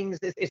warnings.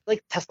 It's like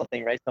a Tesla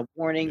thing, right? The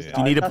warnings. Do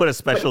you need to put a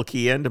special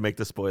key in to make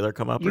the spoiler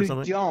come up or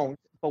something? You don't.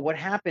 But what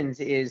happens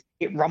is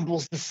it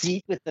rumbles the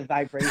seat with the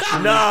vibration.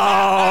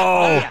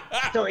 No!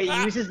 So it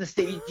uses the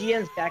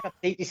GM's backup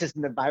safety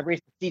system that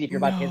vibrates the seat if you're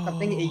about to hit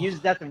something. It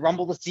uses that to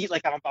rumble the seat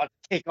like I'm about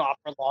to take off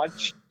for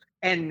launch.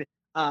 And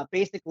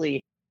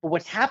basically,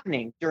 what's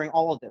happening during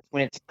all of this,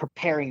 when it's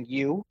preparing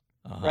you,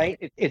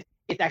 right?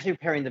 It's actually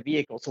preparing the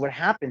vehicle. So what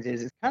happens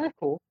is it's kind of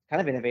cool,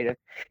 kind of innovative.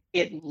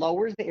 It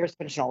lowers the air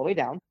suspension all the way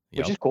down,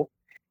 which is cool.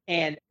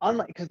 And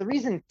unlike, because the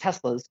reason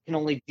Teslas can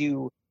only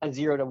do a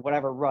 0 to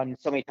whatever run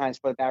so many times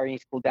before the battery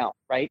needs to cool down,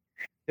 right?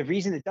 The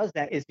reason it does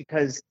that is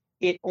because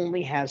it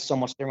only has so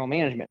much thermal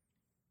management.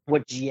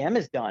 What GM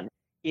has done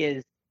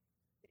is,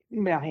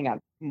 now hang on,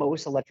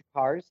 most electric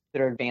cars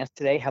that are advanced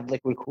today have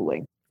liquid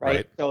cooling,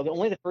 right? So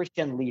only the first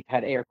gen Leaf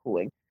had air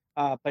cooling.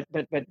 But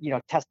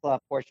Tesla,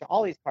 Porsche,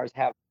 all these cars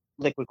have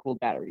liquid cooled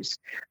batteries.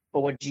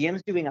 But what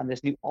GM's doing on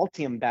this new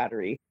Ultium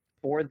battery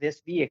for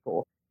this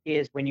vehicle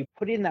is when you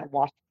put in that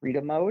Watts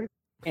Freedom mode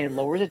and it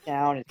lowers it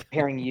down, it's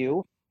preparing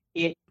you,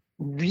 it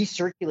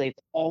recirculates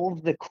all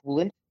of the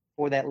coolant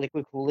for that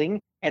liquid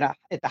cooling at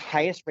the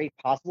highest rate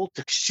possible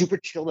to super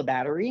chill the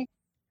battery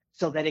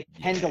so that it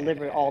can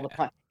deliver all the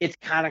fun. It's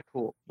kind of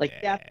cool. Like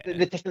that's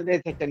the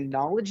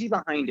technology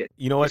behind it.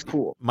 You know what's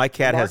cool? My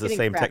cat has the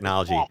same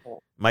technology.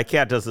 My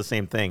cat does the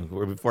same thing.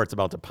 Where before it's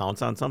about to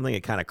pounce on something,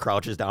 it kind of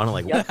crouches down and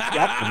like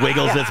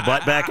wiggles its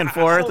butt back and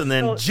forth, and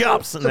then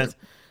jumps.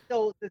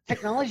 So the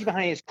technology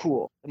behind it is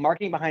cool. The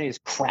marketing behind it is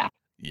crap.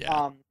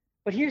 Yeah.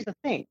 But here's the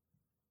thing: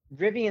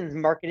 Rivian's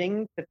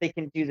marketing that they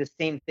can do the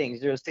same thing,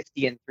 0 to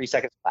 60 in 3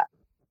 seconds flat,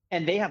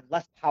 and they have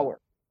less power.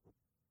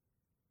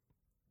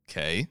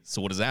 Okay,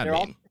 so what does that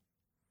mean?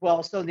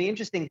 So the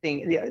interesting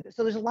thing,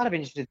 so there's a lot of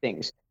interesting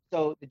things.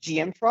 So the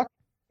GM truck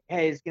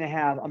is going to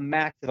have a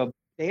max of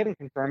they haven't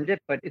confirmed it,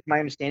 but it's my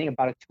understanding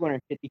about a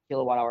 250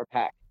 kilowatt hour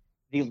pack.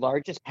 The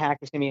largest pack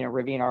that's going to be in a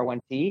Rivian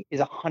R1T is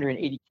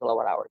 180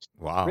 kilowatt hours.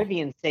 Wow.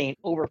 Rivian's saying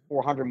over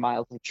 400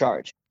 miles in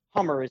charge.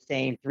 Hummer is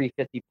saying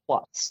 350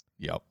 plus.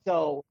 Yep.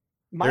 So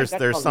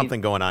there's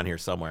something going on here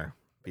somewhere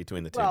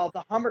between the two. Well,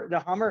 the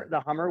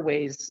Hummer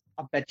weighs,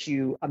 I bet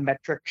you, a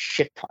metric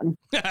shit ton.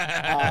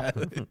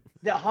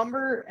 The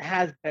Hummer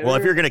has better. Well,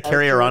 if you're going to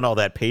carry around all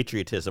that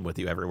patriotism with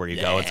you everywhere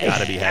you go, it's got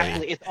to be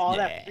heavy. It's all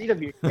that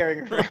freedom you're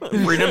carrying around.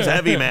 Freedom's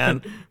heavy,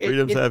 man.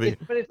 Freedom's heavy.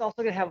 But it's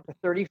also going to have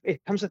 30.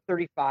 It comes with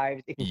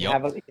 35s. It can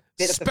have it can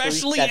fit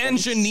specially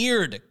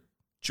engineered.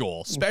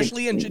 Joel,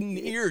 specially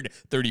engineered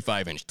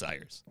 35-inch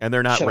tires. And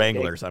they're not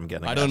Wranglers, I'm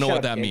getting. I don't know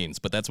what that means,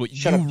 but that's what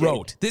you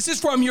wrote. This is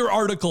from your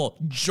article,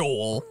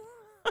 Joel.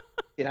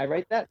 Did I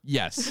write that?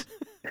 Yes.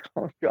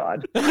 Oh,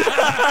 God.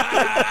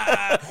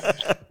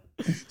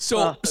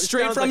 So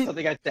straight from like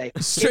something I'd say.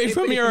 Straight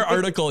from your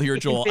article here,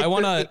 Joel, I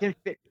want to.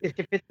 It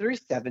can fit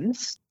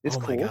 37s. It's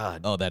cool. My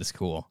God. Oh, that is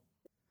cool.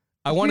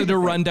 I wanted to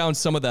run down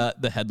some of the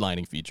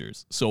headlining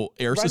features. So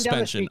air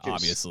suspension,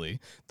 obviously,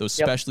 those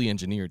specially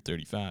engineered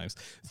 35s.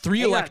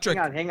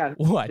 Hang on.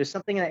 What? There's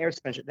something in the air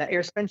suspension. That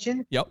air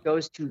suspension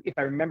goes to, if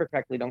I remember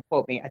correctly, don't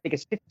quote me, I think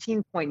it's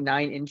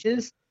 15.9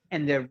 inches,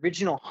 and the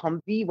original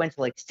Humvee went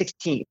to like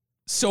 16.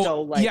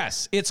 So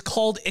yes, it's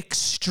called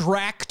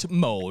extract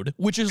mode,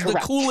 which is the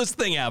coolest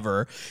thing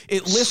ever.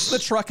 It lifts the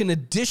truck an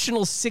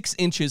additional 6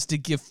 inches to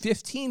give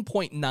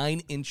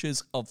 15.9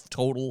 inches of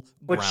total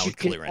ground clearance.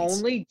 But you can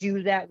only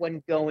do that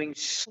when going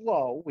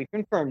slow. We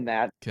confirmed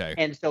that. Okay.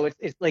 And so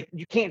it's like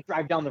you can't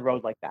drive down the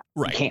road like that.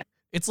 Right. You can't.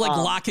 It's like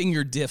locking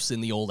your diffs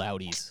in the old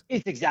Audis.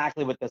 It's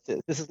exactly what this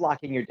is. This is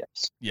locking your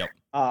diffs. Yep.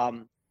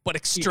 But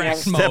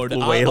extract mode,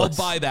 I'll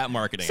buy that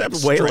marketing.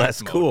 Except way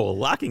less cool.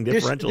 Locking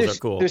differentials are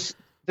cool.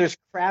 There's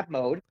crab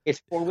mode.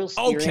 It's 4-wheel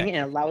steering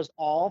and allows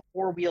all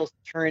 4 wheels to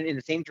turn in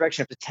the same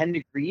direction up to 10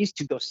 degrees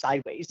to go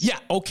sideways. Yeah.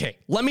 Okay.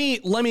 Let me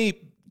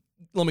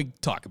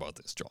talk about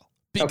this, Joel,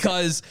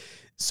 because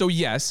so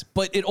yes,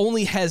 but it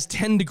only has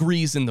 10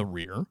 degrees in the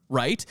rear,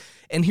 right?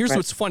 And here's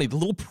what's funny. The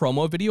little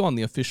promo video on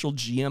the official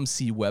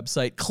GMC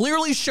website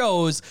clearly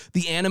shows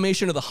the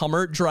animation of the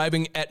Hummer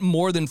driving at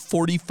more than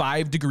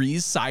 45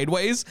 degrees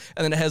sideways.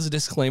 And then it has a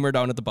disclaimer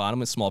down at the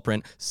bottom in small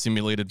print,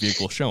 simulated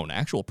vehicle shown.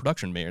 Actual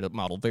production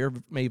model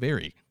may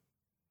vary.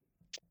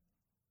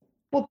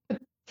 Well,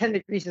 10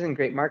 degrees isn't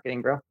great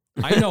marketing, bro.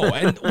 I know.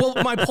 And well,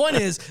 my point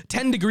is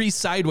 10 degrees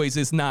sideways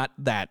is not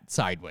that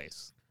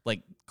sideways.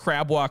 Like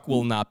crab walk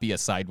will not be a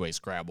sideways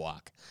crab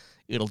walk.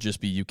 It'll just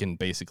be, you can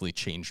basically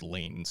change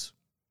lanes.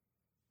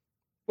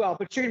 Well,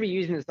 but you're going to be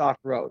using this off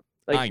road.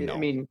 Like, I know. I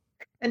mean,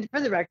 and for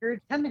the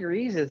record, 10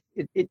 degrees it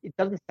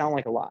doesn't sound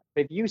like a lot.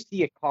 But if you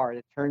see a car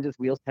that turns its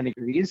wheels 10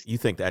 degrees, you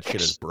think that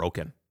shit is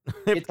broken.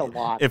 It's a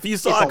lot. If you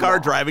saw a car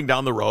driving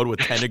down the road with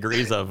 10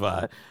 degrees of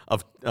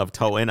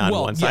tow in on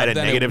one side and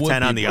negative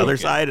 10 on the other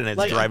side, and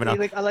it's driving up.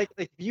 Like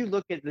if you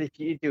look at like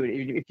a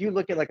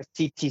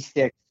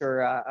CT6 or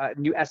a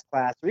new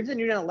S-Class or even the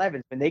new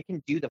 911s, when they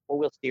can do the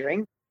 4-wheel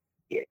steering,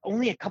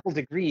 only a couple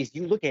degrees,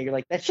 you look at it, you're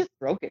like, that shit's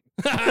broken.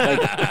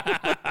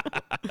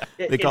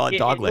 They call it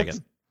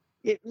dog-legged.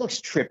 It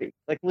looks trippy,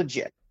 like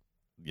legit.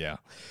 Yeah.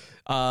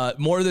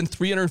 More than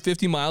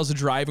 350 miles of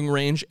driving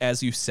range,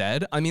 as you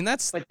said. I mean,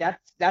 that's the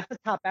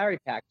top battery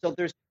pack. So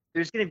there's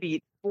going to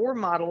be 4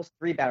 models,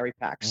 3 battery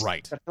packs.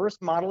 Right. The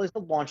first model is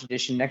the launch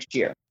edition next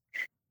year.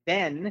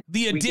 Then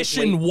the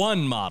edition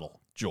 1 model,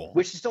 Joel,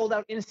 which is sold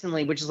out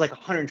instantly, which is like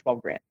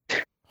 $112,000.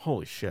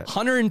 Holy shit.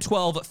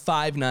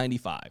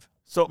 $112,595.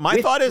 So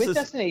my thought is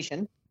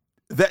destination.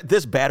 That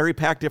this battery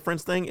pack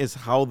difference thing is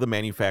how the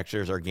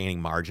manufacturers are gaining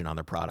margin on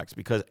their products,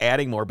 because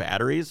adding more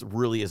batteries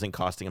really isn't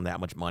costing them that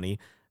much money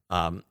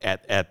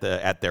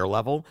at their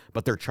level,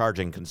 but they're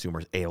charging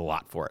consumers a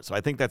lot for it. So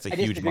I think that's a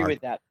huge margin.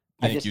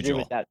 I disagree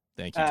with that.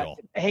 Thank you, Joel.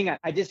 Hang on,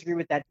 I disagree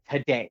with that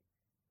today.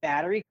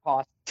 Battery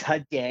cost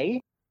today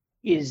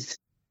is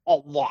a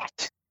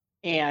lot,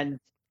 and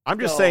I'm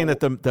just saying that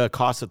the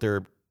cost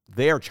that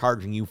they are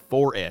charging you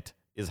for it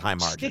is high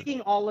margin. Sticking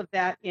all of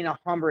that in a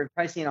Hummer and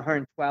pricing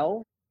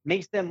 112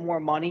 makes them more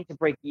money to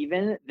break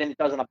even than it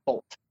does on a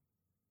Bolt.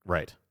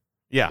 Right.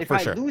 Yeah, if for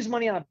I sure. lose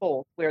money on a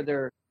Bolt where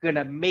they're going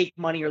to make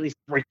money or at least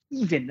break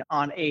even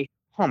on a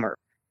Hummer,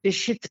 this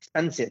shit's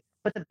expensive.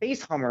 But the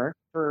base Hummer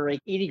for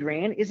like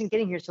 $80,000 isn't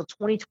getting here till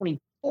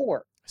 2024.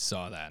 I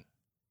saw that.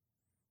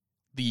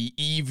 The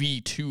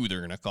EV2, they're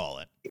going to call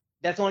it.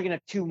 That's only going to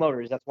have 2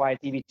 motors. That's why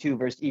it's EV2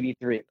 versus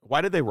EV3.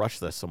 Why did they rush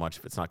this so much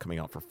if it's not coming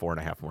out for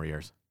 4.5 more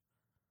years?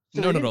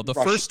 So no. The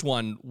first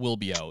one will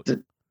be out.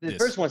 The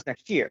first one's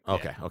next year.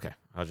 Okay. I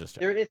was just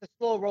checking. It's a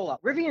slow rollout.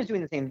 Rivian's doing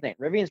the same thing.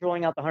 Rivian's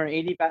rolling out the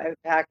 180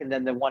 pack and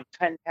then the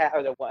 110 pack,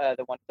 or the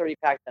 130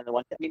 pack, and the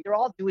 110. I mean, they're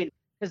all doing,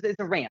 because it's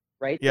a ramp,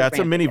 right? Yeah, it's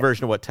a mini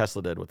version of what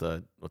Tesla did with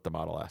the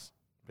Model S,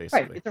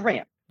 basically. Right, it's a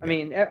ramp. Yeah. I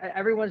mean,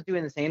 everyone's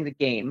doing the same, the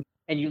game,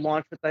 and you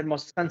launch with the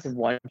most expensive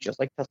one, just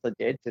like Tesla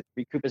did, to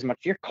recoup as much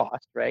of your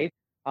cost, right?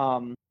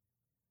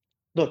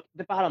 Look,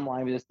 the bottom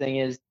line with this thing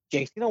is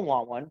Jake's gonna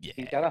want one. Yeah.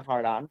 He's got a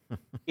heart on.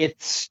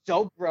 It's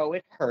so bro,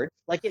 it hurts.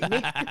 Like it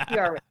makes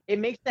it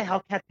makes the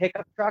Hellcat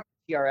pickup truck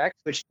TRX,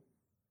 which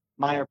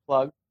minor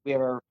plug. We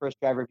have our first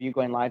drive review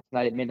going live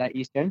tonight at midnight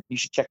Eastern. You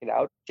should check it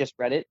out. Just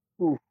read it.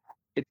 Ooh,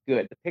 it's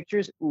good. The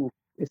pictures, ooh,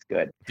 it's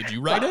good. Did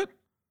you write it?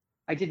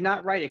 I did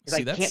not write it because I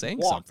can't that's saying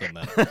walk. Something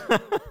then.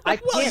 I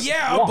can't well,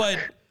 yeah, walk. but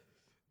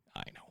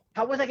I know.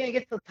 How was I gonna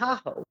get to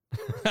Tahoe?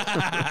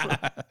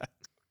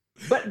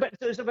 But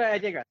I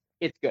digress.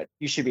 It's good.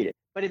 You should read it.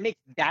 But it makes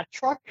that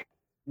truck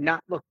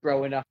not look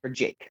bro enough for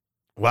Jake.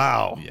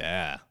 Wow.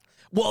 Yeah.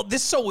 Well,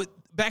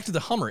 back to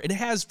the Hummer. It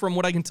has, from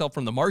what I can tell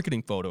from the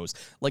marketing photos,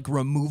 like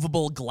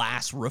removable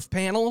glass roof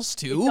panels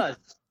too. It does.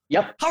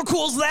 Yep. How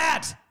cool is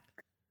that?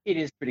 It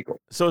is pretty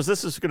cool. So is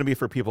this going to be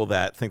for people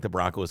that think the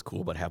Bronco is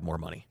cool but have more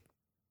money?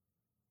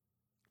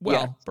 Well,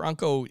 yeah.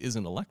 Bronco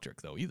isn't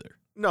electric though either.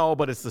 No,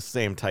 but it's the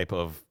same type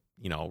of,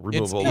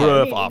 removable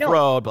roof,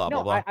 off-road, blah,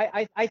 blah, blah.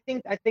 I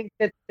think that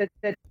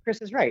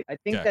Chris is right. I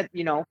think that,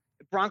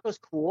 Bronco's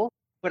cool,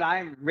 but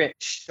I'm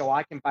rich, so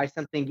I can buy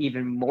something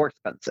even more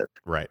expensive.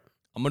 Right.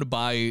 I'm going to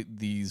buy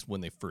these when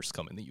they first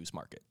come in the used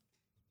market.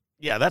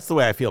 Yeah, that's the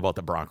way I feel about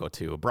the Bronco,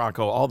 too.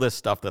 Bronco, all this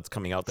stuff that's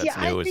coming out that's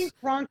new. I think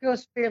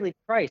Bronco's fairly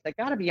priced. I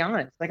got to be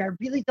honest. Like, I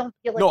really don't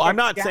feel like... No, I'm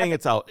not saying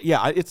it's out.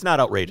 Yeah, it's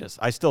not outrageous.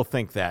 I still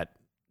think that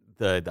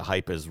the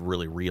hype is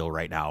really real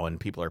right now, and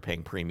people are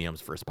paying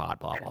premiums for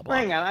spot, blah, blah, blah.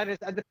 Hang on,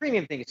 the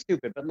premium thing is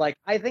stupid, but, like,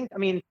 I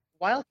mean,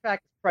 Wildtrak is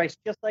priced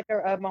just like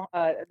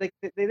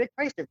they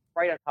priced it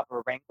right on top of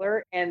a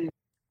Wrangler, and,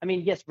 I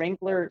mean, yes,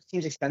 Wrangler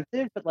seems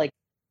expensive, but, like,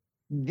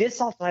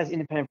 this also has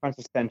independent front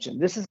suspension.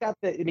 This has got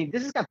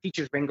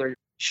features Wrangler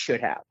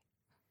should have,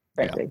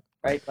 frankly,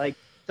 right? Like,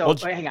 so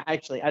hang on.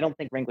 Actually, I don't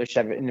think Wrangler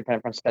should have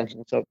independent front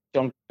suspension, so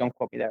don't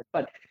quote me there.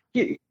 But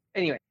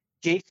anyway,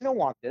 Jake's gonna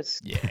want this.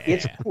 Yeah.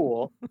 It's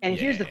cool. And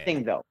here's the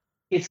thing, though.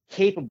 It's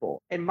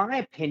capable. In my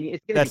opinion,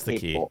 it's gonna be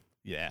capable.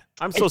 Yeah.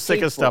 I'm so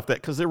sick of stuff that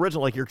because the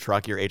original, like your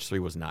truck, your H3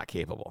 was not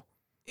capable.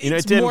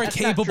 It's more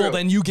capable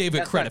than you gave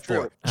it credit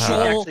for.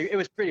 Joel, actually, it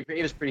was pretty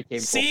capable.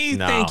 See,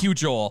 thank you,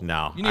 Joel.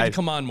 No, you need to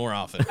come on more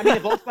often. I mean, the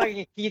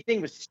Volkswagen key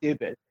thing was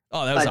stupid.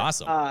 Oh, that was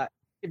awesome.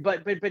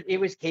 But it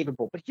was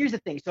capable. But here's the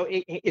thing: so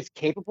it's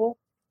capable,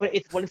 but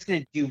it's what it's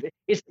going to do.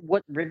 It's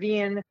what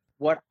Rivian,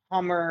 what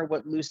Hummer,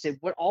 what Lucid,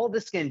 what all of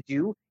this is going to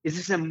do is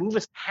it's going to move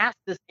us past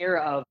this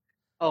era of,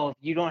 oh, if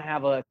you don't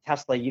have a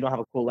Tesla, you don't have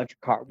a cool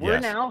electric car. We're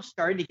now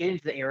starting to get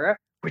into the era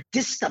where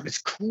this stuff is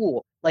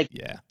cool. Like,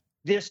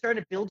 they're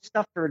starting to build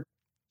stuff for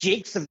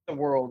Jake's of the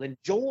world and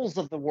Joel's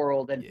of the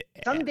world, and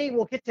someday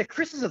we'll get to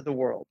Chris's of the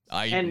world.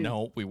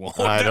 No, we won't.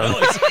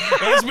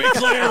 Let's be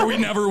clear, we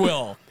never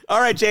will. All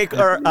right, Jake.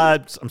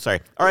 I'm sorry.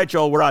 All right,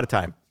 Joel. We're out of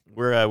time.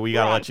 We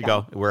gotta let you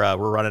go. We're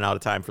running out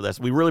of time for this.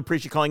 We really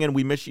appreciate you calling in.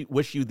 We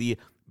wish you the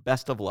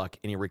best of luck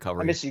in your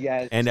recovery. I miss you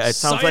guys. And it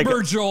sounds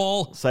Cyber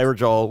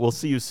Joel. We'll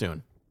see you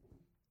soon.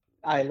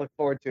 I look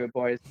forward to it,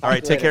 boys. All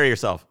right, take care of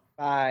yourself.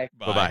 Bye.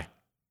 Bye.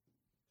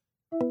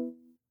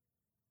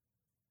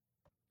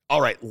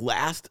 All right,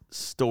 last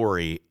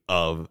story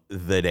of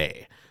the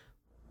day.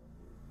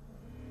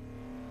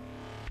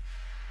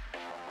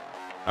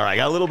 All right, I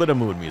got a little bit of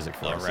mood music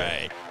for us.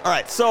 All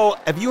right, so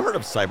have you heard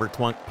of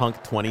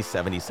Cyberpunk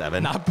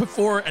 2077? Not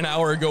before an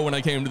hour ago when I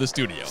came to the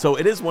studio. So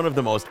it is one of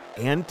the most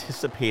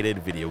anticipated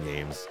video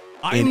games.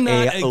 I'm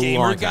not a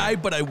gamer guy,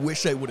 but I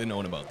wish I would have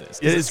known about this.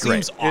 It is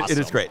great. Awesome.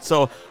 It is great.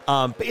 So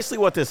basically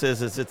what this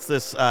is it's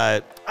this,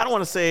 I don't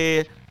want to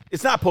say,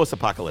 it's not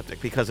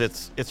post-apocalyptic because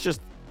it's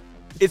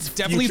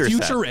definitely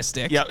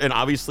futuristic. Yeah, and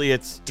obviously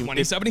it's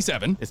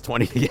 2077. It's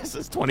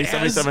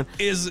 2077.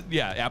 Is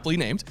aptly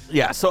named.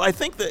 Yeah, so I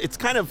think that it's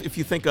kind of, if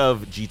you think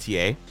of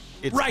GTA,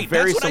 it's right.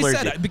 very that's what similar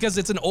I said because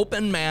it's an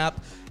open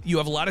map. You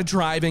have a lot of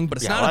driving, but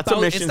it's not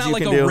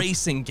like a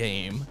racing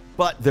game.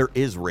 But there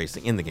is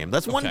racing in the game.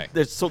 That's one.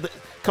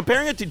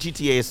 Comparing it to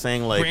GTA is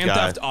saying like Grand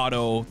Theft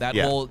Auto,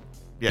 whole.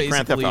 Yeah,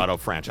 Grand Theft Auto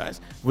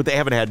franchise. But they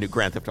haven't had new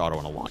Grand Theft Auto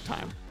in a long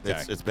time.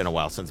 It's been a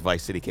while since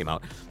Vice City came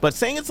out. But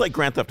saying it's like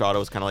Grand Theft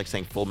Auto is kind of like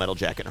saying Full Metal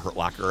Jacket and Hurt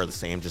Locker are the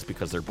same just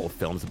because they're both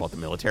films about the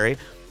military.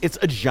 It's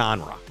a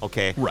genre,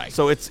 okay? Right.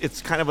 So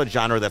it's kind of a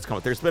genre that's come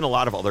out. There's been a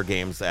lot of other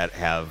games that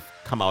have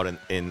come out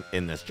in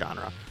this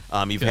genre.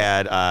 You've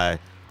had,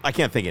 I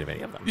can't think of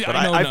any of them, but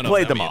I've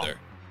played them all.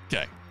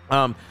 Okay.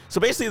 So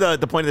basically,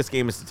 the point of this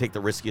game is to take the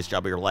riskiest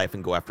job of your life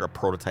and go after a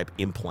prototype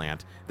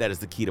implant that is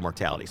the key to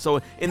mortality.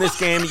 So in this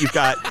game, you've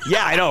got,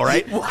 I know,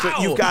 right? Wow.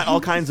 So you've got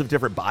all kinds of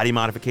different body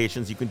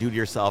modifications you can do to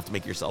yourself to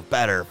make yourself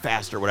better,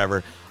 faster,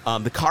 whatever.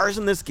 The cars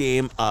in this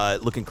game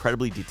look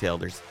incredibly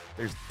detailed. There's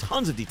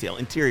tons of detail,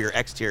 interior,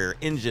 exterior,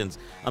 engines.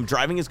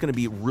 Driving is going to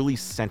be really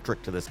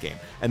centric to this game,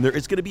 and there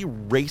is going to be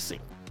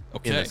racing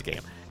in this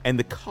game. And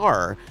the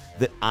car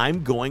that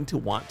I'm going to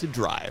want to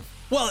drive.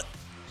 Well,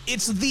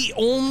 it's the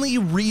only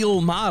real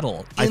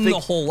model in the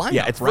whole lineup,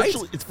 yeah,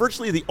 it's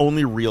virtually the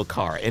only real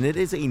car, and it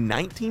is a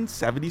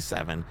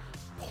 1977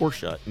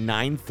 Porsche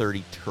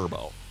 930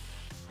 Turbo,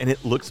 and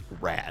it looks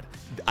rad.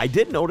 I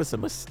did notice a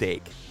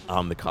mistake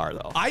on the car,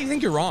 though. I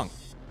think you're wrong.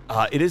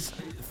 It is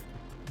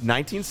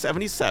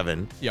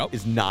 1977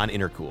 is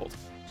non-intercooled,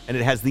 and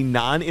it has the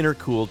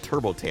non-intercooled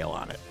turbo tail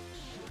on it.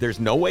 There's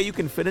no way you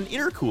can fit an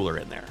intercooler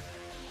in there.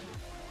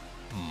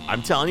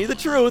 I'm telling you the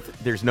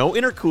truth. There's no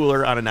intercooler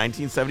on a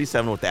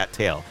 1977 with that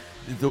tail.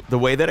 The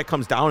way that it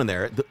comes down in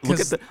there, look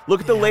at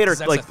the later,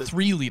 that's like a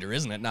 3-liter,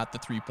 isn't it? Not the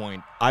 3.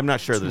 I'm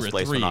not sure the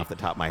displacement off the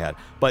top of my head,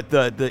 but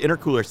the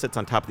intercooler sits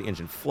on top of the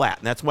engine flat,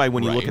 and that's why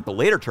when you look at the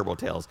later turbo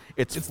tails,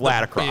 it's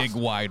flat across. Big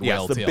wide.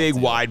 Yes, the big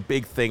wide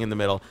big thing in the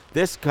middle.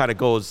 This kind of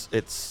goes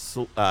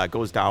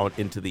down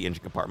into the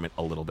engine compartment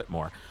a little bit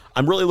more.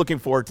 I'm really looking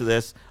forward to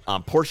this.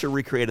 Porsche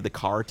recreated the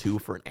car too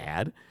for an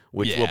ad,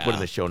 which we'll put in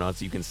the show notes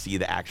so you can see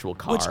the actual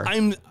car. Which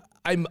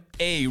I'm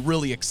A,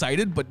 really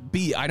excited, but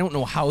B, I don't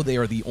know how they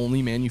are the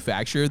only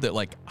manufacturer that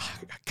like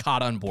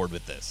caught on board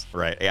with this.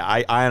 Right. Yeah,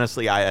 I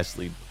honestly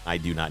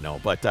do not know.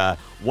 But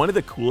one of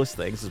the coolest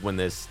things is when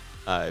this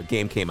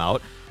game came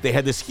out, they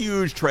had this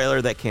huge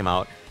trailer that came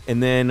out,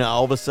 and then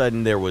all of a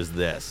sudden there was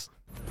this.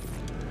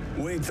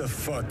 Wake the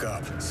fuck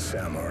up,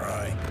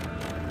 samurai.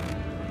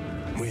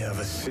 We have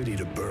a city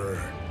to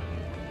burn.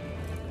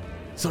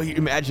 So you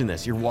imagine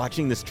this. You're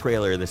watching this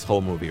trailer, this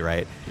whole movie,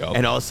 right? Yep.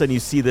 And all of a sudden you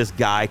see this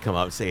guy come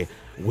out and say,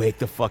 wake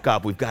the fuck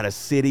up. We've got a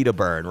city to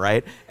burn,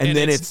 right? And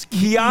then it's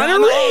Keanu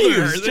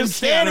Reeves just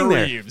standing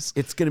there.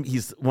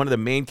 He's one of the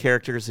main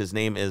characters. His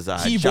name is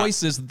he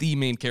voices the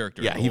main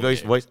character. Yeah, he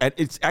voiced and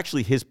it's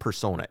actually his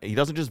persona. He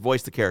doesn't just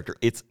voice the character.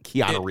 It's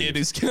Keanu Reeves. It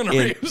is Keanu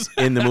Reeves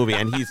in the movie,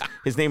 and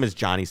his name is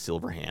Johnny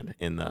Silverhand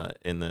in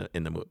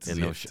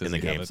the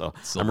game. So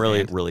I'm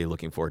really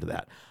looking forward to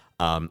that.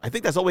 I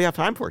think that's all we have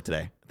time for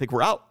today. I think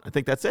we're out. I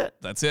think that's it.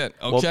 That's it.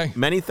 Okay. Well,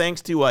 many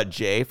thanks to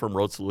Jay from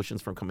Road Solutions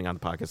for coming on the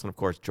podcast, and of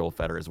course Joel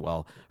Feder as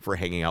well for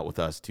hanging out with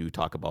us to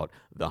talk about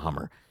the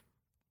Hummer.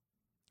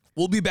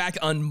 We'll be back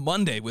on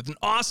Monday with an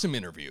awesome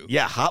interview.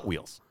 Yeah, Hot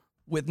Wheels.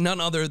 with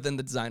none other than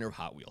the designer of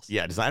Hot Wheels.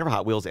 Yeah, designer of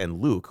Hot Wheels,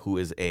 and Luke, who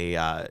is he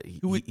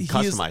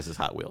customizes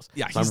Hot Wheels.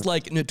 Yeah, So he's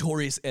like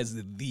notorious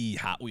as the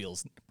Hot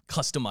Wheels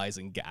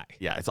customizing guy.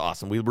 Yeah, it's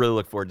awesome. We really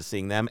look forward to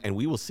seeing them, and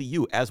we will see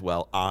you as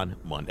well on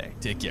Monday.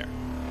 Take care.